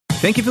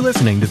Thank you for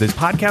listening to this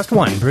Podcast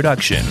One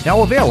production.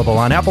 Now available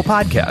on Apple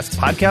Podcasts,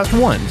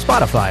 Podcast One,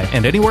 Spotify,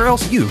 and anywhere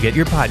else you get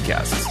your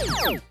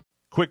podcasts.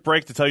 Quick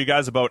break to tell you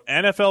guys about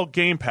NFL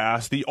Game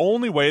Pass, the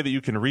only way that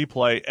you can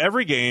replay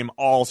every game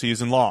all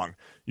season long.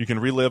 You can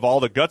relive all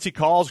the gutsy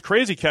calls,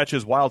 crazy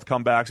catches, wild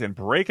comebacks, and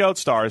breakout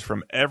stars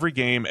from every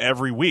game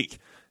every week.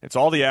 It's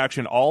all the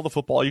action, all the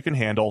football you can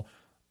handle,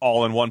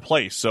 all in one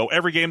place. So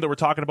every game that we're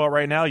talking about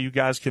right now, you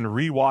guys can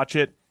rewatch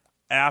it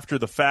after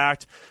the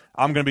fact.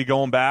 I'm going to be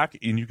going back,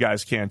 and you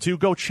guys can too.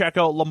 Go check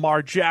out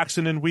Lamar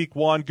Jackson in Week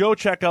 1. Go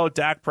check out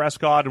Dak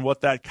Prescott and what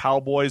that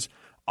Cowboys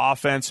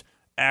offense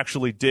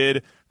actually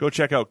did. Go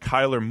check out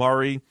Kyler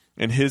Murray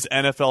and his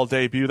NFL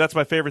debut. That's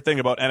my favorite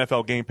thing about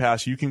NFL Game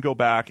Pass. You can go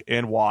back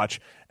and watch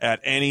at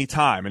any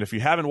time. And if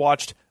you haven't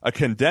watched a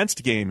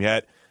condensed game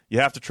yet, you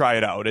have to try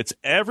it out. It's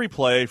every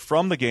play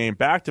from the game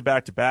back to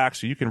back to back,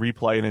 so you can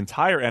replay an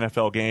entire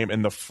NFL game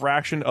in the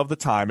fraction of the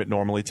time it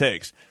normally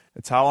takes.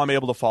 It's how I'm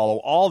able to follow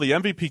all the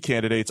MVP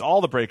candidates, all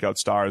the breakout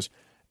stars,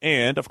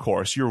 and, of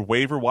course, your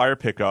waiver wire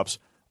pickups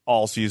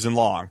all season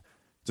long.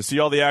 To see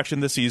all the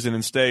action this season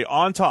and stay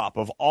on top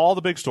of all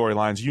the big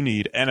storylines, you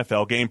need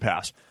NFL Game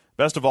Pass.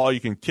 Best of all, you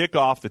can kick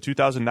off the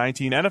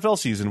 2019 NFL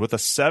season with a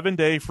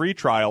 7-day free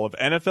trial of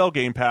NFL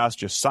Game Pass.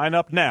 Just sign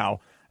up now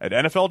at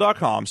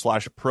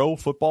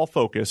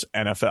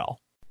NFL.com/ProFootballFocusNFL.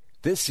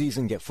 This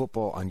season, get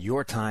football on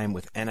your time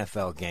with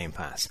NFL Game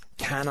Pass.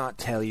 Cannot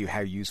tell you how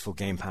useful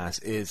Game Pass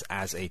is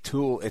as a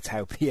tool. It's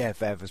how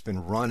PFF has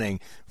been running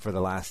for the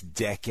last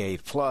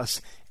decade. Plus,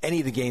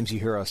 any of the games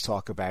you hear us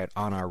talk about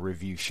on our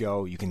review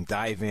show, you can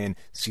dive in,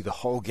 see the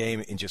whole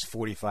game in just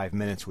 45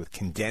 minutes with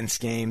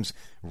condensed games,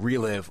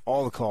 relive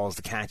all the calls,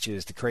 the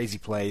catches, the crazy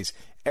plays,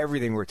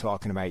 everything we're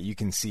talking about. You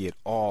can see it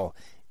all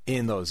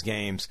in those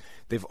games.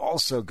 They've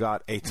also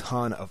got a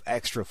ton of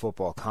extra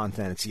football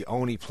content. It's the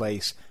only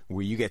place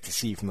where you get to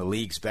see from the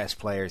league's best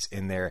players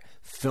in their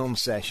film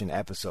session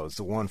episodes.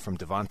 The one from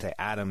Devontae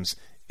Adams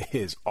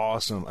is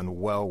awesome and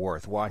well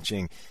worth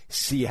watching.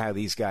 See how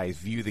these guys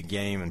view the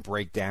game and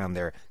break down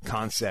their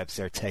concepts,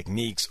 their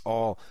techniques,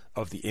 all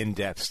of the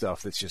in-depth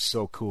stuff that's just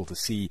so cool to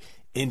see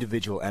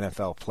individual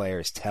NFL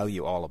players tell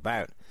you all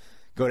about.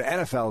 Go to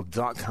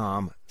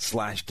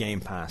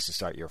NFL.com/Game Pass to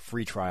start your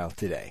free trial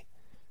today.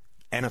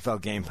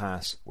 NFL Game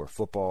Pass, where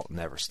football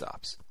never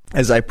stops.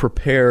 As I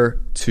prepare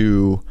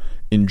to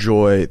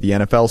enjoy the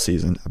NFL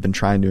season, I've been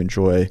trying to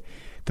enjoy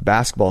the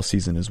basketball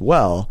season as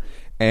well.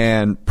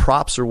 And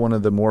props are one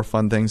of the more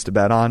fun things to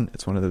bet on.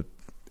 It's one of the,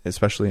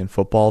 especially in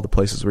football, the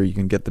places where you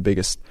can get the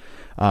biggest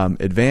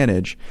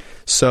advantage.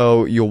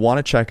 So you'll want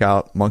to check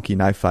out Monkey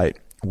Knife Fight,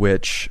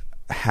 which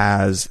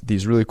has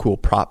these really cool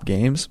prop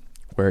games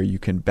where you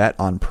can bet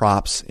on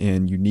props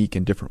in unique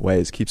and different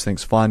ways. Keeps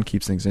things fun,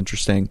 keeps things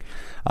interesting.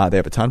 They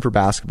have a ton for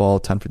basketball,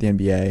 a ton for the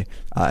NBA,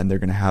 and they're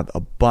going to have a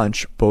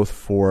bunch both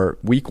for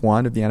Week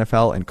 1 of the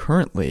NFL, and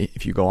currently,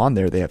 if you go on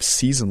there, they have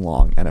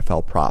season-long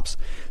NFL props.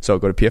 So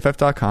go to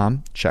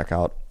PFF.com, check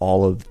out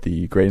all of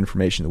the great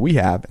information that we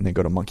have, and then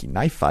go to Monkey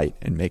Knife Fight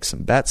and make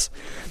some bets.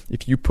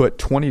 If you put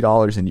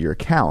 $20 into your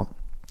account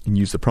and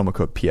use the promo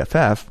code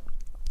PFF,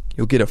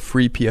 you'll get a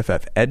free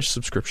PFF Edge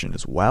subscription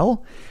as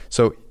well.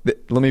 So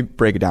let me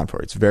break it down for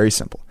you. It's very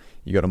simple.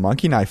 You go to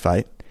Monkey Knife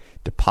Fight,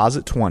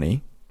 deposit $20,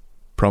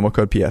 promo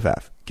code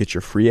PFF, get your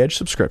free Edge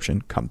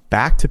subscription, come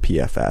back to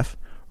PFF,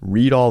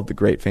 read all of the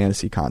great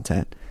fantasy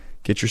content,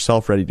 get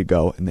yourself ready to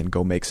go, and then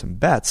go make some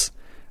bets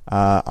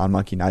on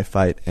Monkey Knife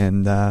Fight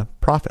and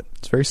profit.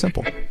 It's very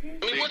simple. I mean,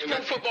 what's Pro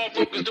Football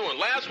Focus doing?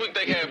 Last week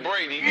they had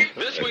Brady.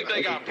 This week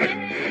they got Brady.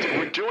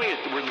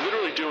 We're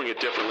literally doing it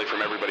differently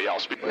from everybody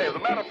else. As a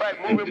matter of fact,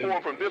 moving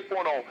forward from this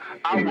point on,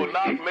 I will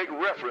not make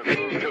reference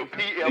to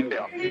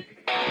PFF.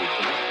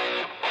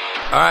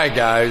 All right,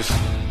 guys.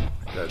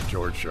 Got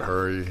George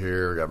Chahrouri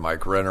here. Got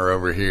Mike Renner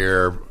over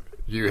here.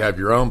 You have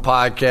your own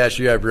podcast.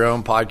 You have your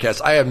own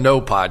podcast. I have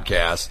no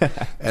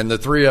podcast. And the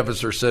three of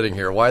us are sitting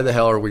here. Why the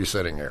hell are we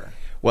sitting here?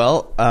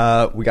 Well,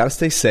 we got to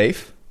stay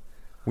safe.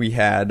 We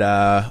had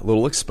a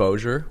little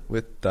exposure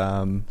with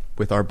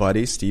our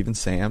buddies, Steve and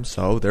Sam,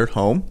 so they're at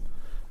home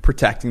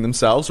protecting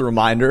themselves. A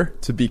reminder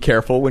to be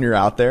careful when you're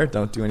out there.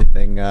 Don't do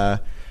anything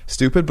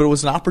stupid, but it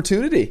was an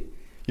opportunity.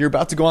 You're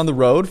about to go on the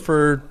road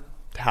for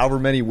however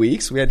many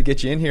weeks. We had to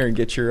get you in here and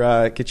get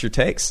your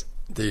takes.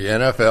 The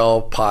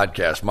NFL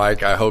podcast.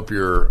 Mike, I hope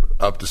you're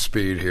up to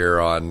speed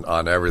here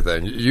on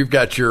everything. You've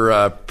got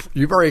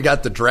you've already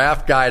got the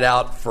draft guide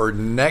out for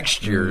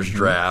next year's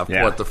draft.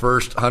 Yeah. What, the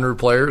first 100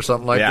 players,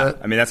 something like that?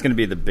 I mean, that's going to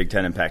be the Big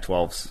Ten and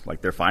Pac-12s.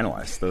 Like, they're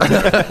finalized.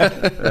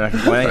 They're not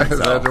playing,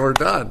 so. We're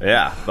done.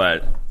 Yeah,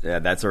 but yeah,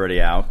 that's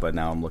already out. But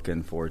now I'm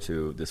looking forward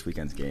to this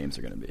weekend's games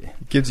are going to be.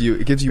 It gives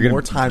you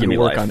more time to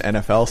work on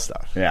NFL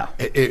stuff. Yeah.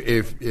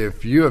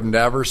 If you have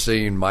never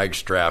seen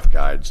Mike's draft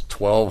guides,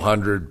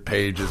 1,200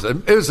 pages,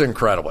 it was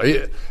incredible.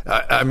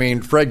 I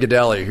mean, Fred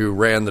Godelli, who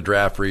ran the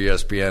draft for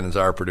ESPN, is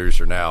our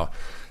producer now.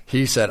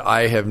 He said,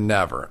 I have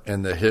never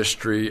in the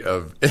history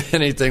of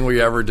anything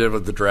we ever did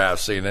with the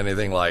draft seen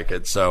anything like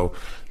it. So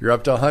you're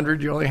up to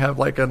 100. You only have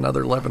like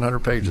another 1,100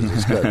 pages.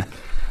 It's good.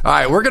 All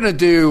right, we're going to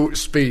do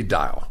speed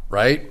dial,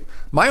 right?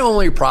 My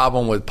only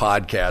problem with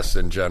podcasts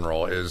in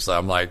general is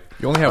I'm like,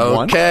 you only have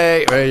one?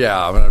 Okay, yeah,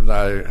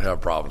 I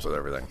have problems with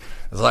everything.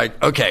 It's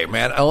like, okay,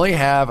 man, I only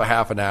have a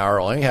half an hour,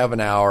 only have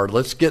an hour.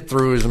 Let's get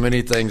through as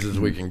many things as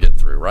we can get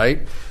through,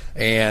 right?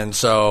 And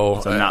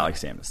so not like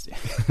Sam and Steve.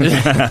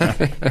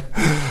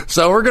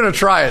 So we're going to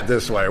try it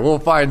this way. We'll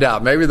find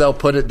out. Maybe they'll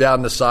put it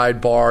down the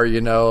sidebar,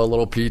 a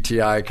little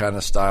PTI kind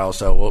of style.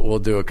 So we'll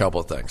do a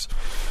couple of things.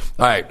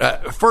 All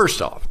right.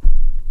 First off,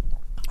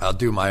 I'll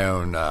do my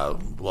own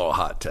little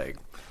hot take.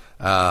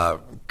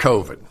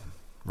 COVID,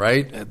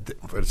 right?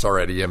 It's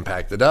already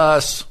impacted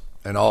us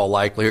in all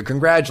likelihood.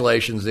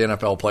 Congratulations, the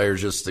NFL players,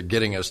 just to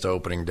getting us to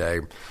opening day.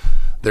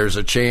 There's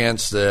a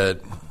chance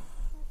that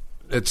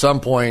at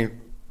some point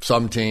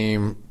some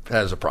team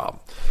has a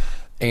problem.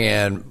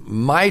 And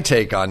my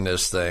take on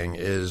this thing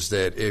is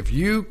that if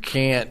you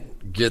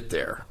can't get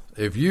there,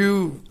 if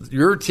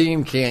your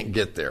team can't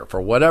get there for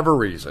whatever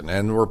reason,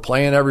 and we're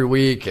playing every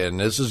week and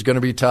this is going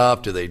to be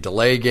tough, do they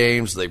delay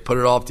games? Do they put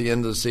it off the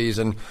end of the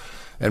season?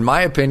 And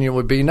my opinion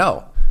would be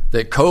no,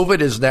 that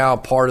COVID is now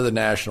part of the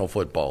National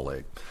Football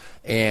League.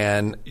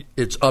 And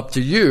it's up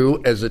to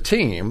you as a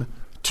team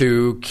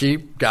to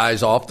keep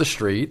guys off the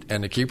street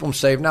and to keep them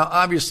safe. Now,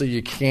 obviously,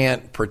 you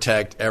can't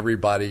protect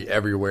everybody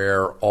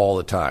everywhere all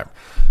the time.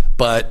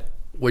 But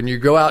when you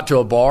go out to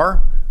a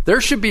bar,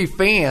 there should be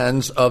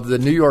fans of the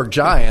New York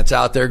Giants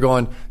out there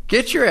going,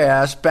 get your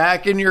ass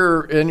back in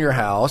your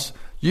house.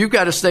 You've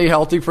got to stay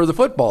healthy for the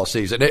football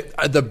season.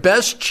 The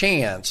best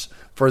chance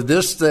for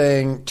this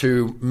thing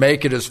to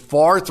make it as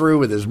far through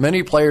with as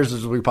many players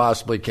as we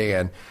possibly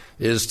can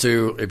is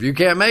to, if you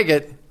can't make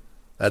it,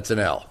 that's an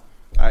L.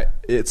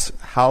 It's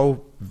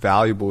how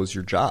valuable is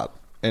your job?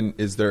 And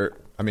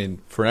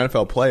for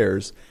NFL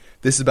players,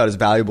 this is about as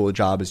valuable a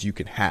job as you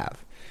can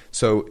have.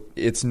 So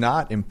it's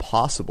not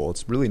impossible.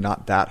 It's really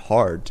not that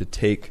hard to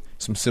take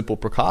some simple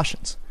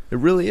precautions. It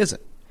really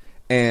isn't.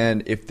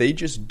 And if they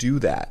just do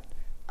that,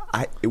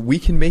 we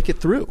can make it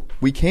through.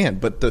 We can.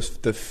 But the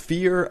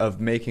fear of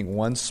making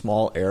one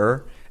small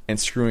error and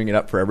screwing it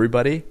up for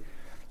everybody,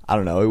 I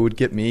don't know, it would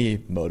get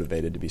me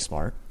motivated to be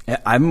smart.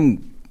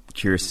 I'm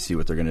curious to see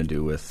what they're going to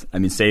do with,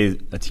 say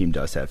a team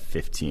does have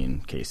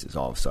 15 cases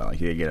all of a sudden, like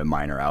they get a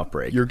minor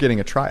outbreak. You're getting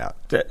a tryout.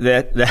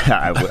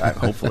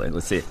 Hopefully,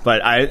 let's see.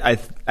 But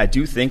I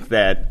do think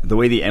that the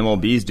way the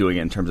MLB is doing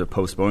it in terms of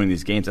postponing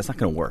these games, that's not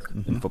going to work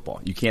in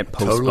football. You can't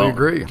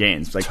postpone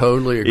games.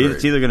 Totally agree.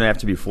 It's either going to have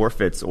to be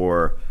forfeits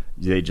or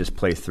they just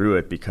play through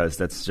it, because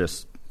that's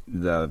just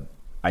the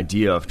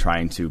idea of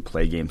trying to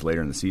play games later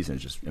in the season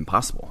is just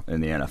impossible in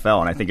the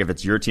NFL. And I think if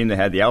it's your team that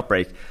had the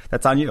outbreak,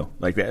 that's on you.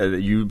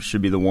 You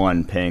should be the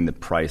one paying the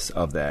price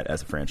of that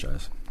as a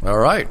franchise. All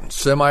right.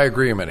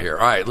 Semi-agreement here.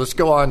 All right, let's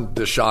go on.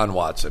 Deshaun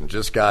Watson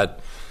just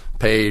got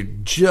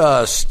paid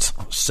just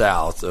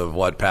south of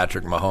what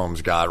Patrick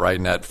Mahomes got, right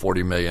in that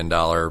 $40 million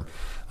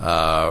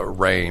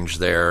range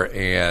there.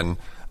 And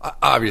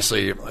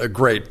obviously a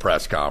great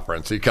press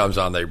conference. He comes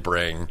on, they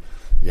bring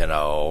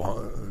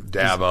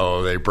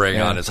Dabo, they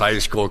bring on his high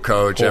school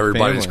coach.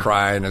 Everybody's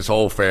crying, his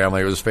whole family.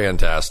 It was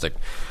fantastic.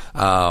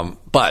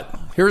 But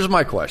here's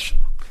my question.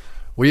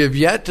 We have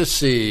yet to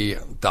see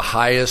the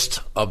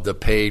highest of the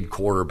paid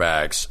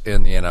quarterbacks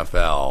in the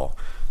NFL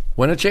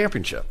win a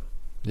championship.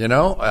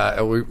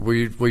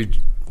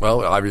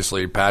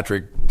 Obviously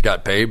Patrick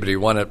got paid, but he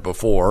won it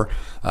before.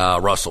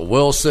 Russell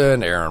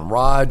Wilson, Aaron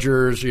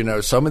Rodgers,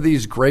 some of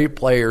these great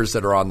players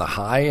that are on the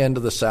high end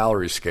of the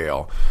salary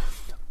scale.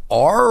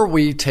 Are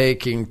we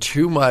taking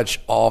too much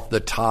off the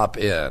top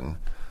end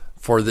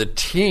for the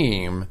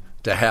team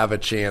to have a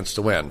chance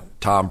to win?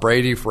 Tom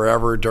Brady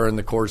forever during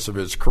the course of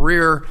his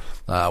career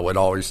would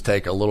always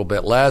take a little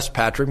bit less.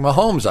 Patrick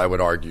Mahomes, I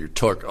would argue,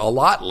 took a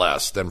lot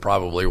less than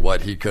probably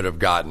what he could have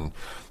gotten.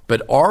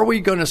 But are we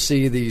going to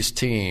see these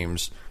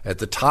teams at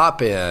the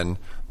top end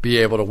be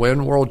able to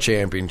win world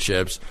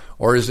championships,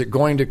 or is it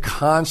going to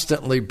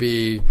constantly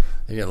be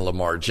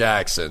Lamar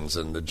Jacksons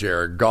and the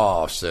Jared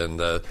Goffs and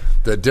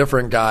the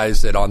different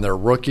guys that on their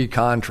rookie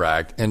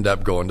contract end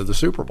up going to the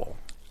Super Bowl?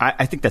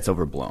 I think that's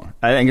overblown.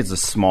 I think it's a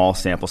small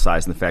sample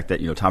size in the fact that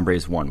Tom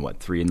Brady's won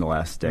 3 in the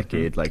last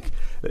decade.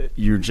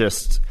 You're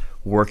just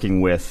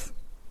working with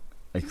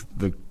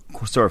the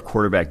sort of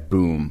quarterback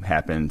boom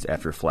happened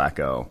after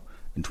Flacco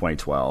in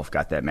 2012,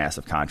 got that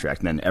massive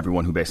contract, and then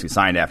everyone who basically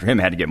signed after him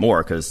had to get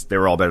more because they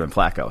were all better than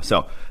Flacco.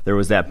 So there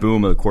was that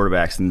boom of the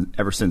quarterbacks, and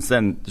ever since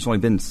then, there's only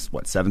been,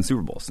 7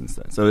 Super Bowls since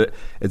then. So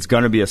it's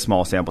going to be a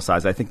small sample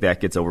size. I think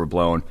that gets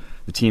overblown.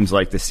 The teams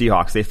like the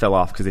Seahawks, they fell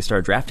off because they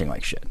started drafting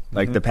like shit.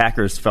 The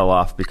Packers fell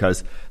off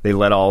because they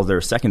let all their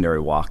secondary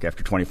walk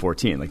after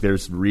 2014.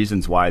 There's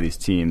reasons why these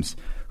teams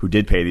who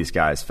did pay these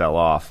guys fell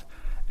off.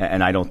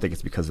 And I don't think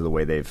it's because of the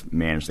way they've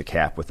managed the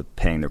cap with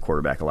paying their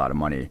quarterback a lot of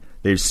money.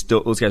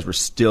 Those guys were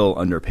still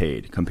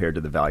underpaid compared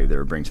to the value they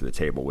were bringing to the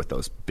table with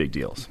those big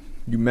deals.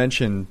 You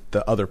mentioned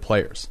the other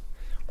players.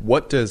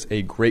 What does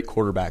a great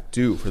quarterback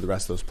do for the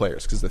rest of those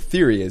players? Because the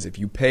theory is if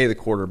you pay the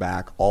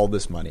quarterback all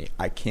this money,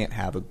 I can't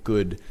have a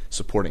good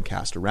supporting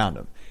cast around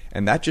him.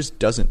 And that just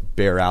doesn't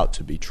bear out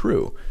to be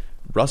true.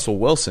 Russell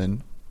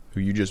Wilson,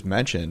 who you just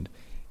mentioned,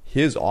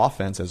 his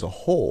offense as a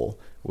whole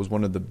was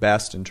one of the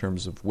best in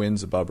terms of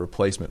wins above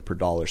replacement per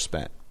dollar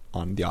spent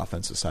on the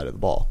offensive side of the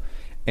ball.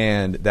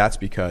 And that's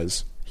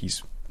because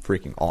he's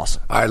freaking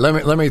awesome. All right,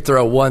 let me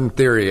throw one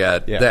theory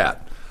at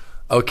that.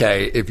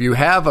 Okay, if you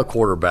have a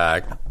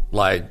quarterback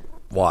like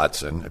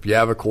Watson, if you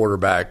have a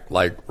quarterback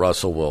like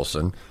Russell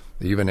Wilson,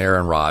 even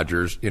Aaron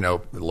Rodgers,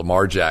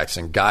 Lamar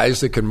Jackson,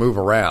 guys that can move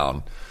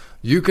around,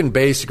 you can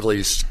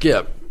basically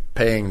skip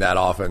paying that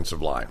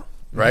offensive line,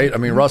 right? I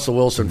mean, Russell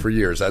Wilson for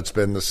years, that's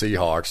been the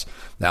Seahawks.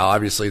 Now,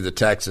 obviously, the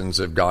Texans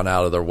have gone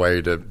out of their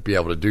way to be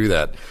able to do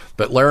that.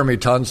 But Laramie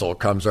Tunsil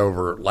comes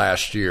over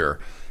last year,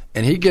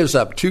 and he gives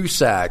up 2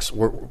 sacks,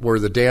 were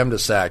the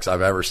damnedest sacks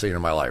I've ever seen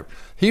in my life.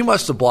 He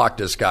must have blocked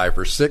this guy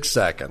for 6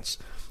 seconds.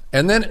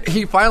 And then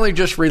he finally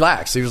just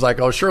relaxed. He was like,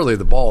 oh, surely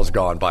the ball is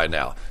gone by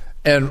now.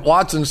 And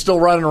Watson's still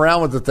running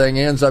around with the thing.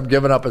 He ends up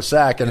giving up a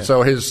sack, and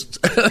so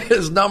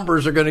his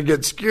numbers are going to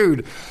get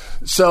skewed.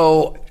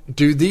 So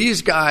do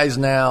these guys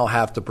now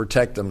have to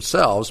protect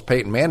themselves?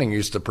 Peyton Manning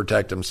used to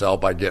protect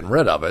himself by getting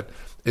rid of it.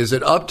 Is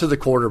it up to the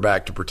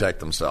quarterback to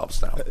protect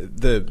themselves now?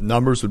 The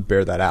numbers would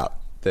bear that out,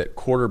 that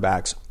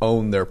quarterbacks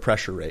own their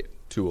pressure rate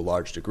to a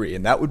large degree.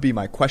 And that would be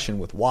my question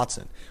with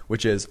Watson,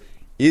 which is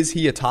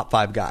he a top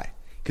 5 guy?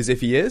 Because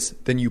if he is,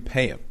 then you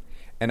pay him.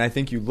 And I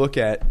think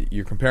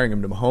you're comparing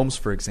him to Mahomes,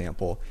 for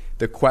example.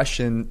 The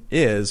question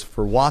is,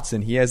 for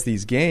Watson, he has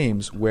these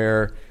games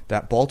where,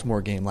 that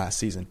Baltimore game last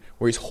season,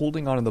 where he's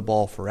holding on to the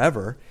ball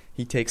forever.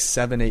 He takes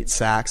 7-8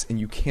 sacks, and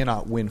you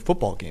cannot win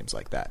football games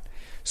like that.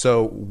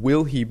 So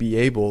will he be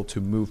able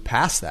to move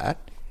past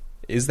that?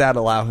 Does that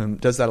allow him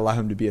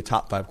to be a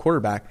top 5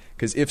 quarterback?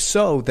 Because if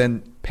so,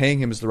 then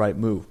paying him is the right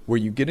move. Where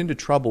you get into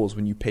trouble is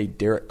when you pay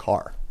Derek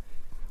Carr.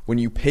 When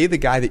you pay the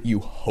guy that you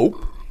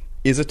hope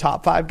is a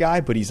top 5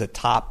 guy, but he's a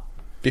top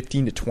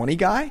 15 to 20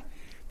 guy,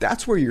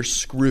 that's where you're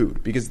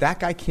screwed, because that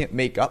guy can't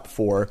make up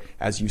for,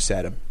 as you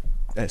said, a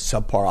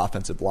subpar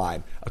offensive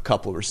line, a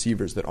couple of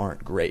receivers that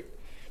aren't great.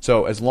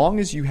 So as long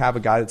as you have a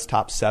guy that's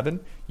top 7,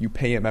 you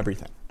pay him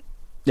everything.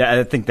 Yeah,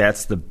 I think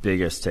that's the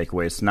biggest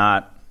takeaway. It's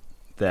not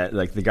that,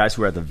 like, the guys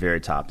who are at the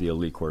very top, the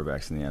elite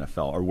quarterbacks in the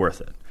NFL, are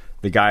worth it.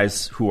 The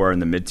guys who are in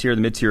the mid-tier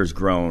has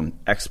grown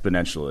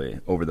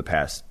exponentially over the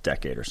past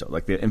decade or so.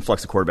 Like, the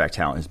influx of quarterback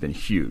talent has been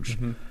huge.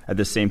 Mm-hmm. At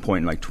the same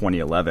point in, like,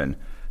 2011,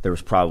 there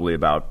was probably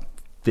about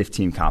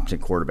 15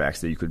 competent quarterbacks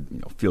that you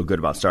could feel good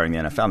about starting the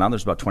NFL. Now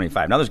there's about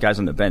 25. Now there's guys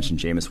on the bench, and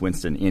Jameis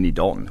Winston, Andy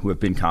Dalton, who have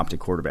been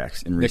competent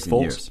quarterbacks in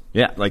recent years.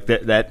 Yeah, like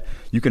that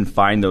you can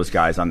find those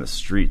guys on the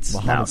streets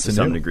now to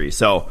some degree.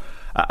 So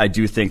I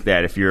do think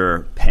that if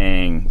you're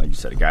paying, like you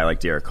said, a guy like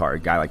Derek Carr, a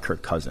guy like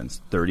Kirk Cousins,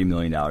 $30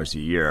 million a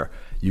year,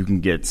 you can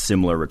get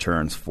similar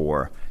returns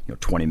for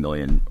 $20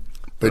 million.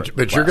 But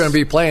you're going to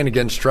be playing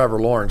against Trevor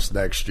Lawrence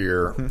next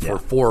year for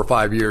 4 or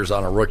 5 years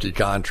on a rookie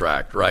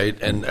contract, right?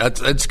 And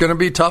it's going to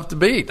be tough to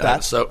beat.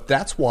 That's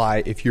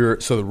why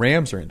the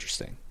Rams are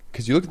interesting,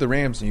 because you look at the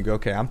Rams and you go,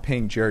 okay, I'm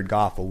paying Jared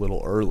Goff a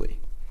little early,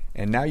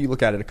 and now you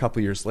look at it a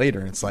couple years later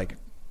and it's like,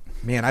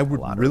 man, I would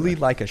really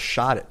like a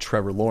shot at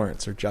Trevor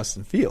Lawrence or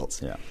Justin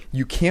Fields. Yeah.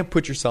 You can't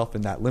put yourself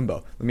in that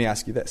limbo. Let me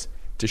ask you this: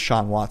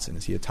 Deshaun Watson,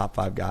 is he a top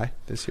 5 guy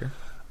this year?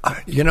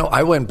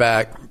 I went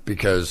back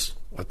because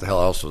what the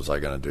hell else was I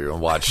going to do, and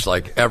watch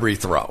like every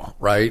throw,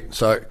 right?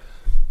 So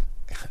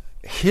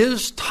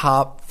his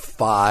top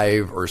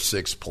 5 or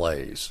 6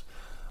 plays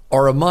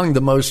are among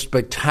the most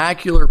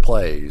spectacular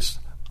plays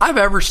I've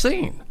ever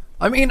seen.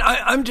 I mean,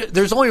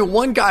 there's only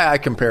one guy I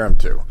compare him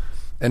to,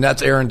 and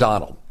that's Aaron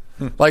Donald.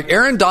 Like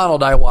Aaron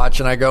Donald, I watch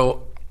and I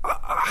go,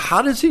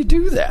 how does he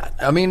do that?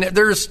 I mean,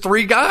 there's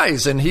 3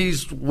 guys, and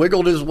he's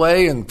wiggled his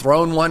way and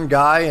thrown one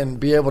guy and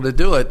be able to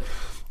do it.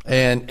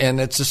 And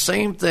it's the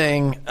same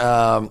thing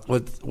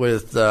with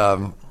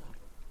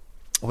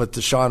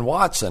Deshaun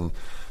Watson.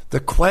 The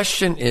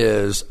question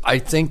is, I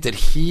think that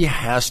he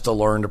has to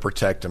learn to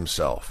protect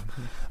himself.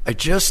 Mm-hmm. I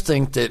just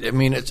think that,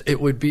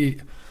 it would be,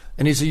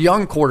 and he's a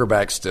young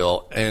quarterback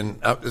still, and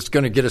it's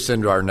going to get us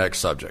into our next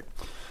subject.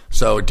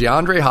 So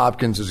DeAndre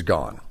Hopkins is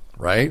gone,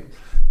 right?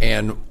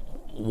 And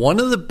one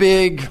of the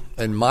big,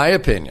 in my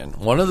opinion,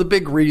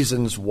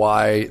 reasons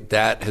why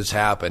that has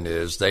happened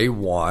is they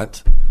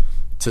want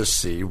to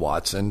see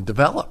Watson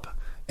develop,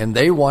 and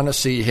they want to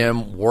see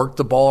him work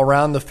the ball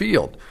around the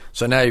field.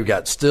 So now you've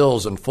got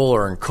Stills and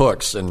Fuller and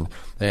Cooks and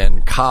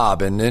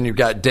Cobb, and then you've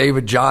got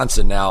David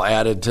Johnson now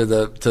added to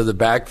the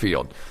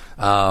backfield.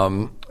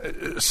 Along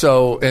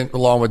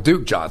with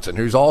Duke Johnson,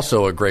 who's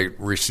also a great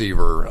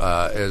receiver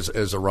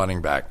as a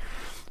running back.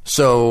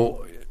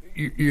 So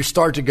you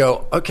start to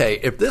go, okay,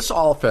 if this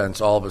offense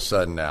all of a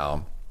sudden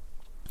now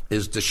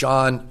is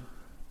Deshaun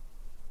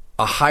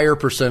a higher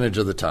percentage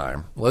of the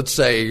time, let's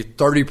say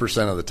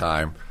 30% of the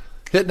time,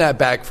 hitting that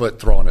back foot,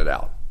 throwing it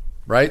out,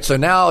 right? So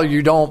now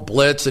you don't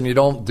blitz and you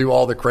don't do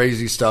all the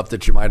crazy stuff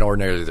that you might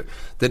ordinarily do.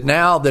 That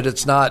now that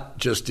it's not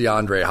just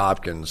DeAndre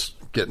Hopkins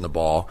getting the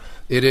ball,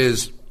 it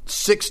is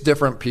 6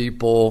 different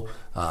people,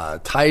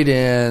 tight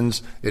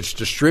ends, it's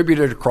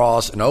distributed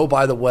across, and oh,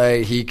 by the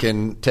way, he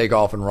can take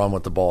off and run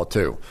with the ball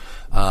too.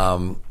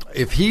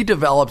 If he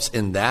develops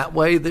in that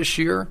way this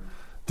year,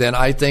 then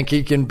I think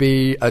he can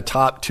be a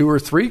top 2 or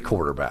 3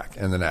 quarterback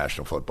in the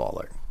National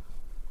Football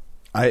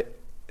League.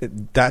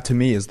 That to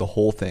me is the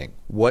whole thing.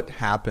 What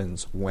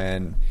happens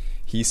when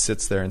he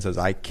sits there and says,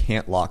 I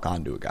can't lock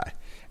onto a guy?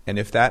 And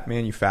if that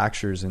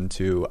manufactures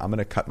into, I'm going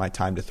to cut my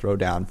time to throw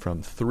down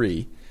from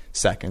 3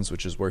 seconds,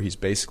 which is where he's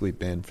basically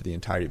been for the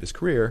entirety of his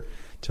career,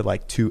 to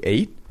like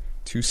 2.8,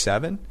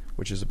 2.7,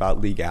 which is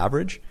about league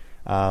average,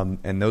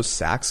 and those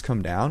sacks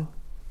come down,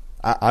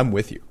 I'm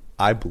with you.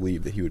 I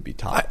believe that he would be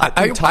top. I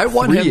think top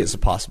 3 is a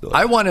possibility.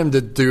 I want him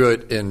to do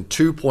it in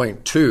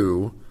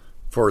 2.2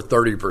 for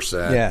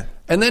 30%. Yeah.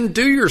 And then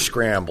do your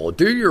scramble,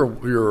 do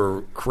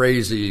your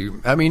crazy.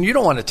 I mean, you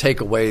don't want to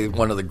take away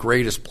one of the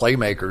greatest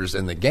playmakers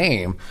in the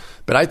game,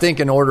 but I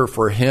think in order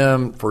for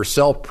him, for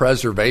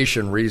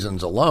self-preservation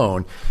reasons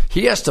alone,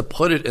 he has to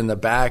put it in the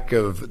back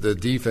of the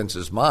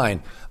defense's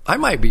mind. I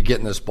might be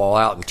getting this ball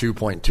out in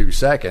 2.2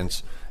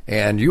 seconds,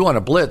 and you want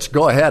to blitz,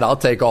 go ahead. I'll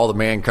take all the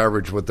man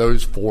coverage with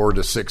those 4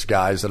 to 6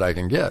 guys that I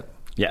can get.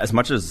 Yeah, as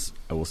much as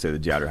I will say the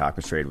DeAndre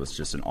Hopkins trade was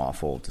just an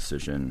awful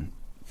decision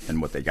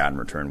and what they got in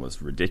return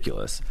was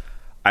ridiculous,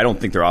 I don't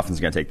think their offense is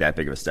going to take that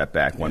big of a step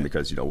back. One,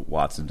 because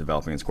Watson's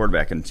developing as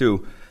quarterback, and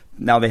 2,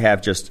 now they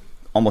have just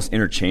almost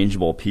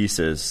interchangeable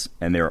pieces,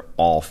 and they're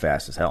all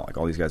fast as hell. Like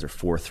all these guys are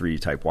 4.3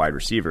 type wide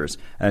receivers,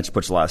 and that just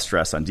puts a lot of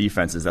stress on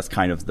defenses. That's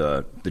kind of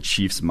the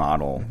Chiefs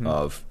model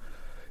of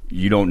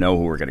you don't know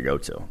who we're going to go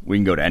to. We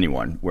can go to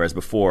anyone, whereas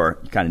before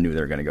you kind of knew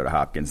they were going to go to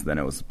Hopkins. Then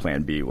it was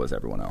plan B was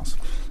everyone else.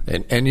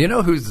 And you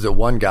know who's the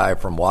one guy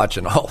from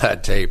watching all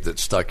that tape that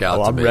stuck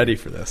out to me? I'm ready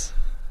for this.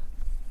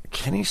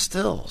 Kenny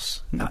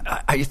Stills.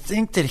 I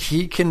think that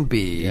he can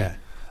be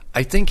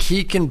I think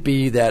he can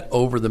be that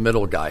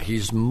over-the-middle guy.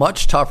 He's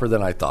much tougher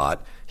than I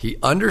thought. He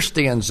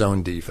understands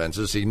zone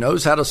defenses. He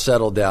knows how to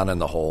settle down in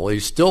the hole.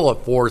 He's still a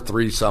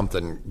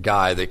 4.3-something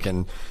guy that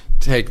can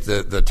take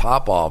the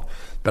top off.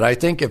 But I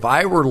think if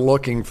I were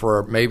looking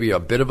for maybe a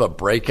bit of a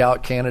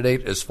breakout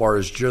candidate as far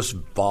as just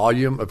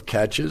volume of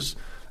catches,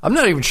 I'm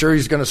not even sure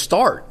he's going to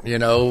start,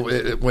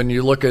 when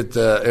you look at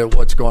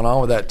what's going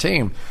on with that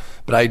team.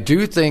 But I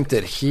do think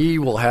that he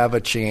will have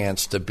a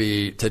chance to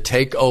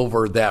take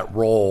over that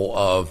role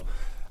of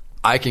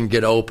I can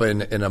get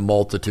open in a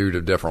multitude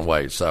of different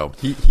ways. So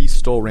he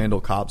stole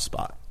Randall Cobb's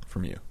spot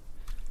from you,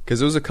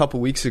 because it was a couple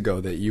weeks ago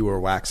that you were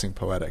waxing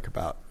poetic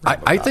about.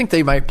 I think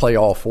they might play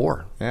all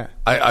 4. Yeah,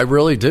 I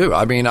really do.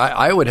 I mean,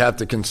 I would have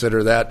to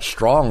consider that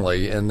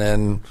strongly, and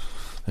then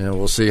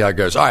we'll see how it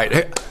goes. All right,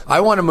 hey,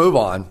 I want to move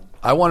on.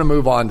 I want to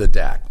move on to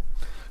Dak.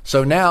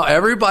 So now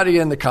everybody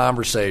in the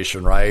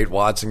conversation, right?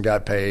 Watson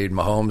got paid,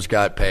 Mahomes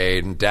got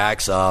paid, and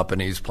Dak's up,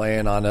 and he's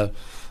playing on a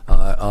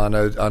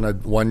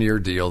 1-year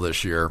deal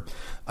this year.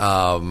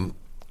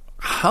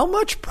 How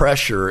much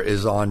pressure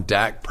is on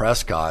Dak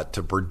Prescott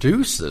to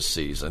produce this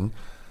season?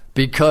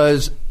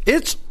 Because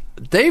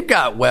they've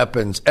got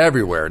weapons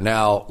everywhere.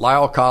 Now,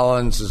 Lyle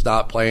Collins is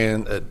not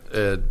playing at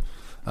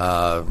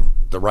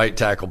the right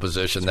tackle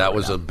position. That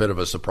was a bit of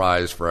a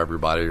surprise for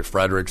everybody.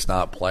 Frederick's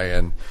not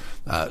playing.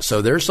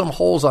 So there's some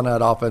holes on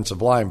that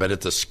offensive line, but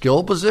at the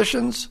skill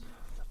positions,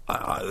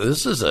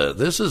 this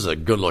is a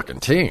good-looking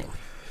team.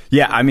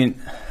 Yeah, I mean,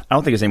 I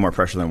don't think there's any more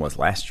pressure than was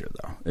last year,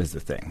 though, is the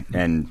thing.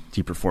 And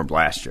he performed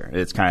last year.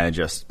 It's kind of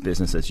just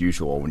business as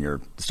usual when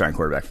you're the starting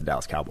quarterback for the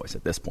Dallas Cowboys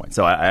at this point.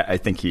 So I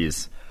think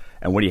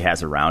and what he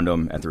has around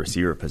him at the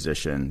receiver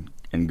position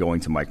and going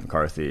to Mike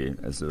McCarthy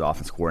as the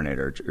offense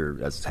coordinator, or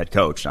as his head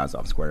coach, not as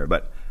offense coordinator,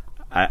 but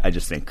I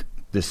just think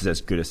this is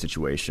as good a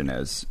situation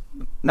as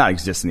not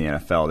exists in the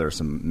NFL. There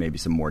are maybe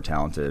some more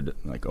talented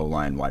like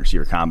O-line wide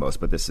receiver combos,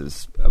 but this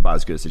is about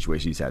as good a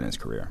situation he's had in his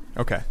career.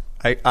 Okay.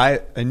 I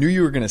knew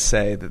you were going to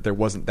say that there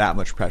wasn't that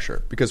much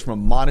pressure, because from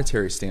a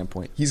monetary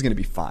standpoint, he's going to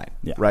be fine,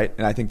 right?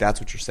 And I think that's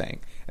what you're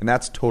saying, and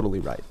that's totally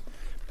right.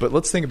 But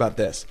let's think about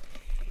this.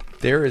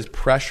 There is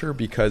pressure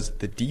because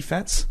the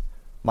defense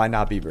might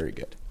not be very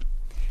good.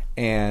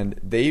 And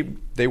they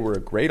were a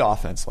great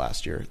offense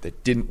last year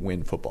that didn't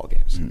win football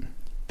games.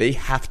 They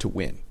have to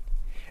win.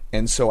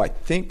 And so I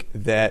think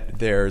that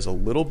there's a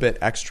little bit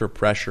extra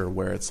pressure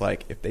where it's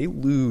like if they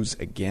lose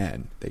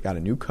again, they got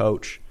a new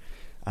coach.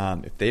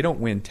 If they don't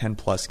win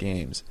 10-plus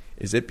games,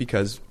 is it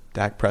because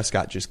Dak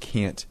Prescott just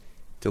can't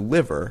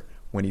deliver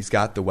when he's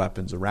got the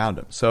weapons around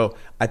him? So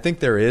I think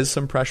there is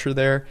some pressure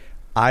there.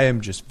 I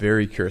am just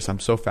very curious. I'm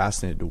so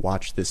fascinated to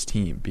watch this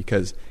team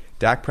because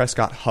Dak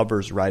Prescott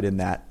hovers right in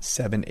that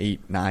 7,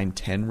 8, 9,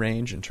 10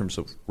 range in terms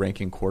of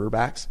ranking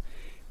quarterbacks.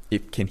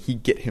 Can he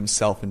get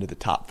himself into the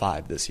top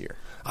 5 this year?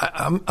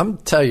 I'm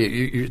telling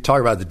you talk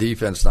about the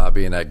defense not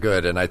being that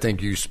good, and I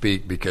think you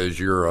speak because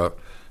you're a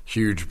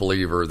huge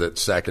believer that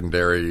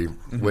secondary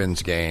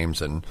wins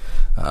games, and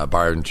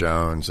Byron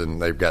Jones,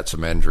 and they've got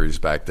some injuries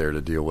back there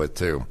to deal with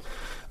too.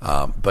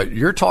 But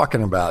you're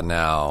talking about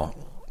now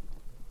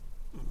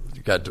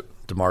you got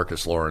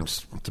DeMarcus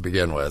Lawrence to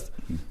begin with,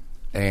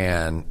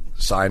 and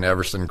sign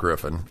Everson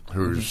Griffin,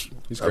 who's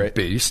a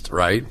beast,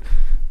 right?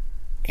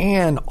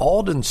 And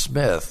Aldon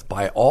Smith,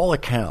 by all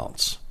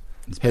accounts,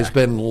 has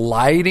been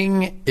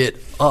lighting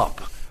it up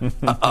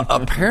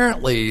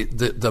apparently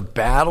the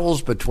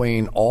battles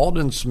between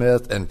Aldon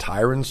Smith and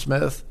Tyron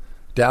Smith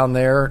down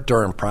there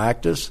during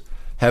practice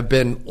have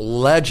been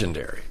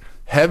legendary.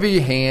 Heavy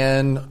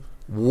hand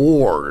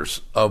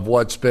wars of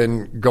what's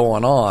been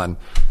going on.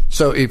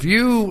 So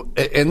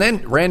and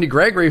then Randy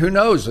Gregory, who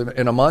knows,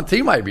 in a month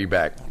he might be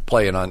back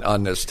playing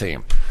on this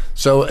team.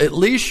 So at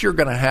least you're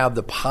going to have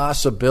the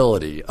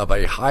possibility of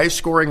a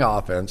high-scoring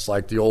offense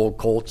like the old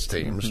Colts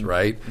teams,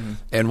 right? Mm-hmm.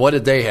 And what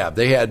did they have?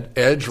 They had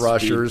edge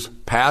rushers,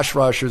 pass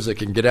rushers that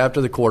can get after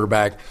the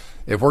quarterback.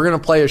 If we're going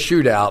to play a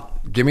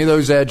shootout, give me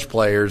those edge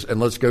players, and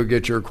let's go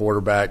get your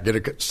quarterback,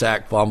 get a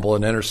sack, fumble,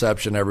 an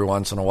interception every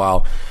once in a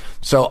while.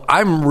 So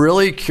I'm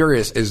really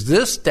curious, is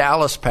this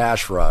Dallas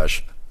pass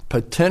rush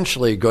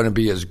potentially going to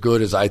be as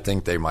good as I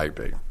think they might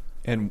be?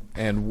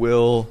 And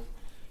will,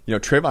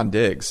 Trayvon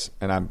Diggs,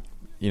 and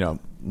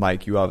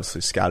Mike, you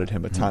obviously scouted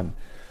him a ton,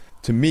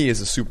 to me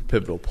is a super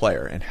pivotal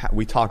player. And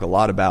we talk a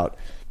lot about,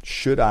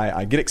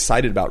 I get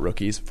excited about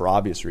rookies for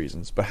obvious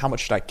reasons, but how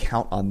much should I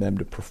count on them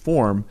to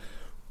perform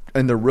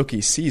in their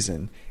rookie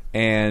season?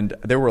 And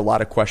there were a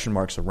lot of question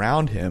marks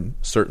around him,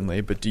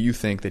 certainly, but do you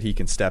think that he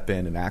can step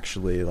in and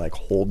actually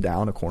hold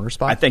down a corner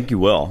spot? I think you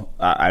will.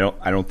 I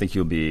don't think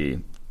he'll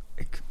be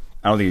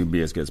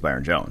as good as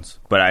Byron Jones,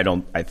 but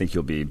I think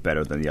he'll be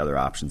better than the other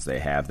options they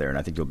have there, and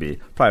I think he'll be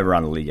probably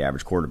around the league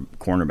average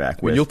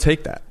cornerback. You'll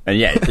take that. And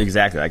yeah,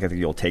 exactly. I think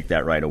you'll take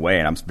that right away,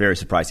 and I'm very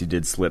surprised he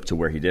did slip to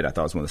where he did. I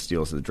thought it was one of the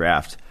steals of the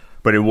draft,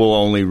 but it will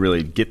only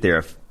really get there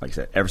if, like I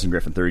said, Everson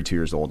Griffin, 32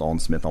 years old, Aldon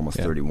Smith, almost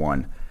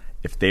 31.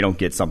 If they don't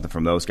get something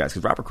from those guys,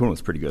 because Robert Quinn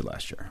was pretty good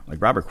last year.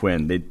 Robert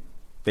Quinn,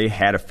 they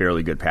had a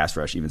fairly good pass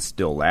rush even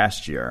still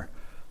last year.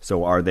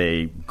 So are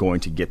they going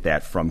to get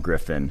that from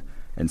Griffin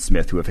and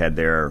Smith, who have had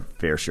their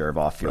fair share of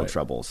off-field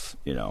troubles?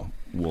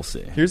 We'll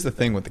see. Here's the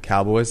thing with the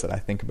Cowboys that I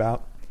think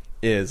about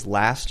is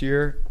last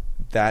year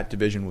that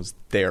division was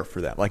there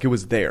for them. It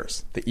was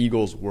theirs. The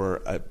Eagles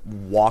were a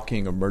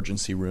walking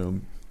emergency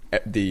room.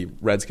 The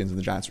Redskins and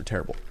the Giants were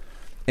terrible.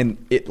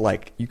 And it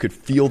you could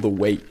feel the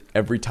weight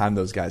every time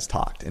those guys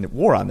talked, and it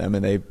wore on them,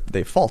 and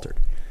they faltered.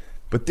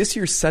 But this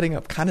year's setting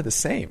up kind of the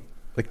same.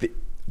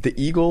 The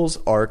Eagles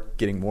are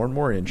getting more and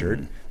more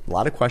injured. A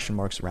lot of question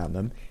marks around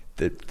them.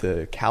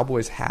 The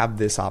Cowboys have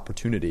this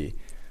opportunity.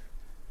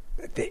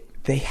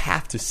 They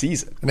have to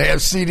seize it. And they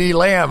have C.D.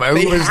 Lamb,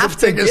 who is the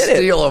biggest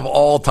steal of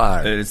all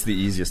time. It's the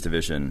easiest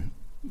division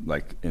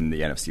in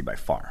the NFC by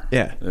far.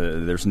 Yeah.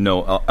 There's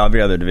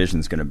every other division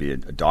is going to be a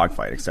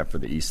dogfight, except for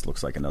the East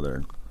looks like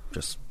another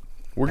just.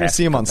 We're going to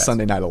see him on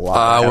Sunday night a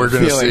lot. We're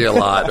going to see a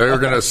lot. We're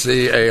going to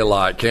see a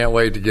lot. Can't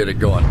wait to get it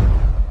going.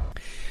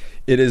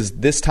 It is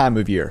this time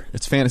of year.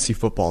 It's fantasy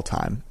football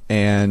time.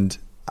 And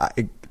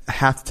I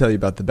have to tell you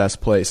about the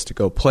best place to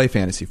go play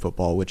fantasy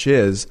football, which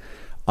is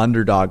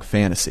Underdog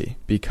Fantasy.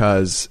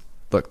 Because,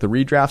 look, the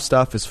redraft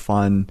stuff is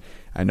fun.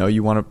 I know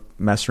you want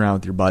to mess around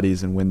with your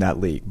buddies and win that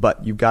league.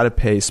 But you've got to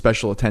pay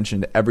special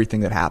attention to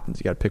everything that happens.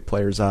 You've got to pick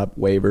players up,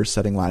 waivers,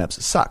 setting lineups.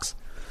 It sucks.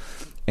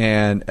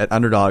 And at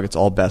Underdog, it's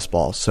all best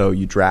ball. So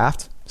you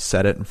draft,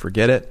 set it and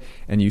forget it,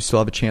 and you still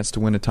have a chance to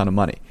win a ton of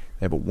money.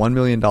 They have a $1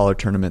 million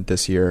tournament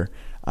this year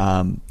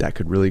that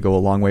could really go a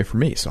long way for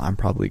me. So I'm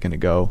probably going to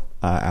go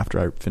after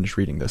I finish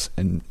reading this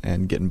and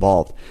get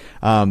involved.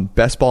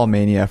 Best Ball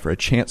Mania for a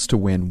chance to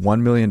win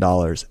 $1 million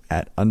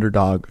at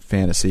Underdog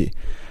Fantasy.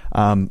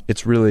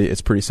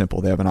 It's pretty simple.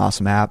 They have an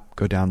awesome app.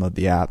 Go download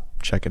the app,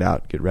 check it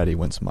out, get ready,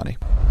 win some money.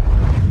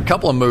 A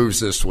couple of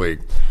moves this week.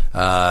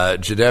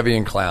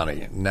 Jadeveon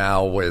Clowney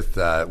now with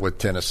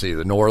Tennessee.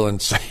 The New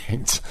Orleans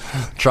Saints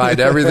tried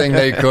everything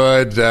they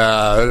could,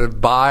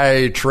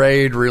 buy,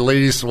 trade,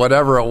 release,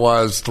 whatever it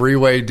was,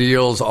 three-way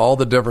deals, all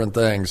the different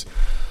things.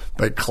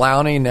 But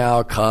Clowney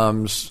now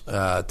comes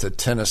to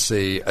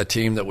Tennessee, a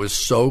team that was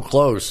so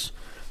close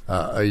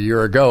a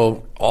year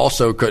ago,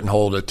 also couldn't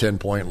hold a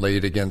 10-point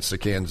lead against the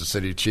Kansas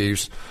City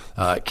Chiefs.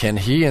 Can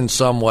he in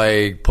some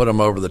way put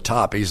them over the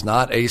top? He's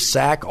not a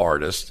sack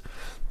artist,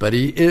 but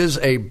he is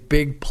a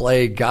big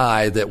play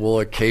guy that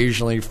will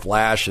occasionally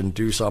flash and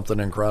do something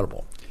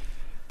incredible.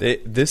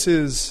 This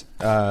is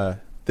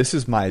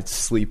my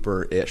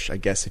sleeper-ish, I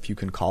guess, if you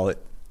can call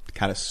it,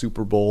 kind of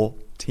Super Bowl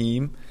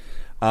team.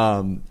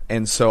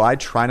 And so I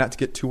try not to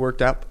get too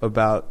worked up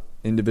about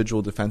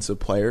individual defensive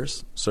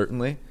players,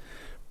 certainly.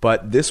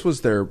 But this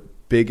was their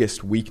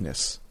biggest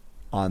weakness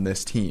on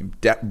this team,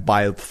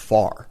 by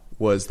far,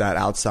 was that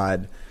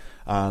outside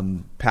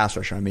pass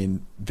rusher. I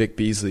mean, Vic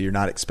Beasley, you're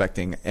not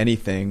expecting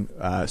anything,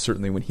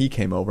 certainly when he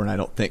came over, and I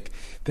don't think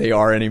they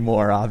are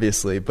anymore,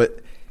 obviously.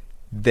 But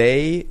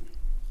they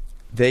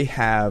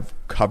have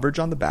coverage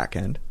on the back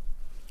end.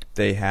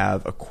 They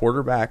have a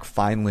quarterback,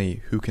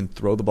 finally, who can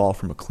throw the ball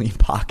from a clean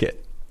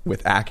pocket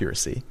with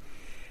accuracy.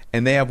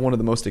 And they have one of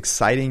the most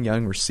exciting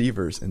young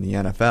receivers in the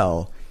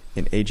NFL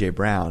in A.J.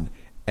 Brown.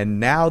 And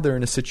now they're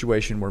in a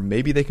situation where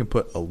maybe they can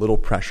put a little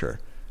pressure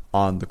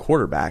on the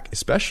quarterback,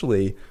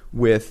 especially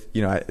with,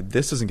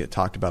 this doesn't get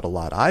talked about a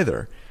lot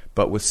either,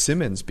 but with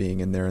Simmons being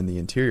in there in the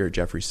interior,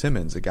 Jeffrey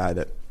Simmons, a guy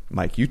that,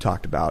 Mike, you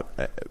talked about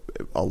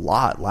a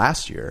lot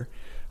last year.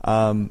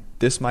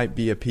 This might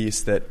be a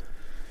piece that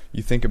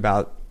you think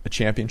about a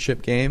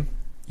championship game,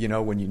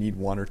 when you need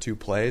one or two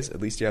plays, at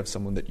least you have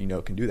someone that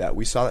can do that.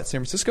 We saw that San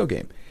Francisco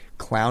game.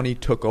 Clowney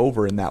took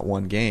over in that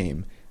one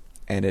game,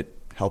 and it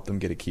helped them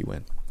get a key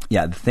win.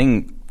 Yeah, the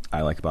thing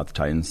I like about the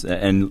Titans,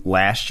 and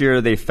last year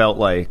they felt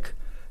like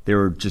they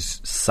were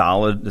just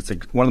solid. It's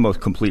like one of the most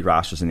complete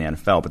rosters in the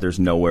NFL, but there's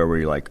nowhere where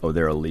you're like, oh,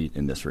 they're elite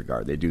in this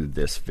regard. They do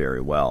this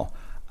very well.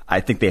 I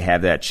think they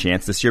have that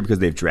chance this year because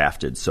they've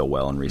drafted so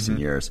well in recent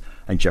years.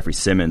 I think Jeffrey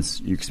Simmons,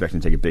 you expect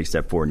him to take a big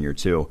step forward in year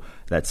 2.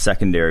 That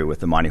secondary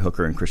with Amani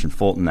Hooker and Christian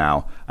Fulton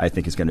now, I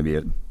think is going to be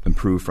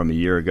improved from a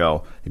year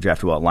ago. They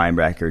drafted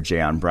linebacker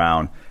Jayon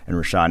Brown and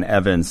Rashaan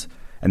Evans,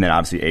 and then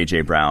obviously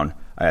A.J. Brown.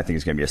 I think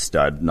is going to be a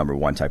stud number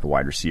 1 type of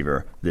wide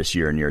receiver this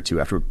year in year 2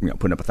 after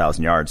putting up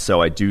 1,000 yards.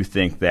 So I do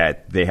think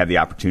that they have the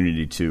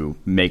opportunity to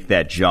make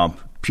that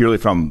jump purely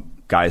from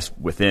guys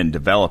within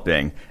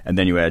developing, and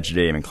then you add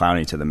Jadeveon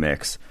Clowney to the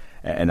mix.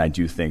 And I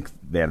do think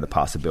they have the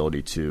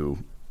possibility to.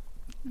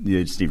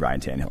 You just need Ryan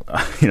Tannehill.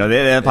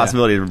 They have the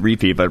possibility to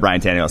repeat, but Ryan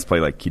Tannehill has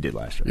played like he did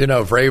last year.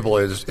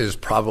 Vrabel is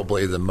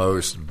probably the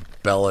most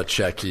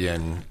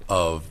Belichickian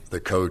of the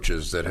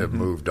coaches that have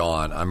moved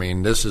on. I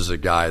mean, this is a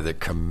guy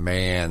that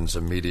commands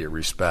immediate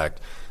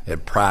respect.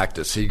 At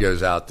practice, he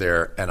goes out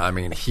there,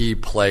 and he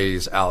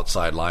plays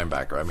outside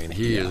linebacker.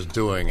 He is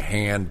doing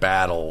hand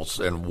battles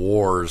and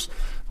wars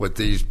with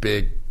these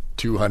big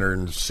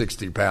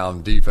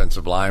 260-pound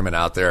defensive linemen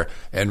out there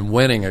and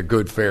winning a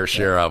good fair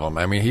share of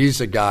them.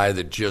 He's a guy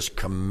that just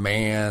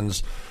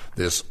commands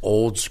this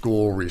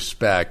old-school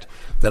respect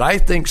that I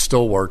think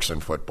still works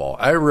in football.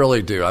 I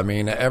really do.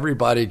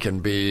 Everybody can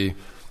be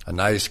a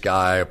nice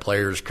guy, a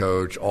player's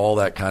coach, all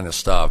that kind of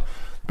stuff.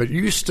 But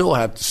you still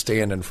have to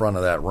stand in front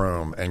of that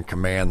room and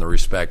command the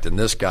respect. And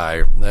this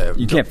guy,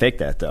 you can't fake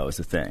that though. Is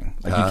the thing.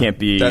 You can't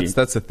be.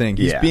 That's the thing.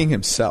 He's being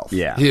himself.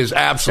 Yeah, he is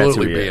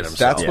absolutely being himself.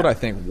 That's what I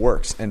think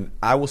works. And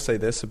I will say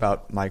this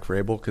about Mike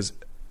Vrabel because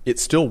it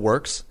still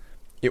works.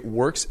 It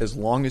works as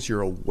long as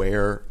you're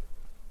aware,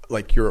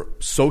 like you're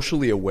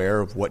socially aware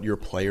of what your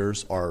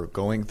players are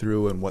going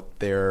through and what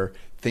they're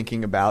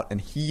thinking about. And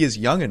he is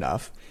young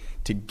enough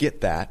to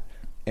get that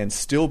and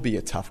still be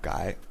a tough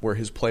guy where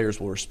his players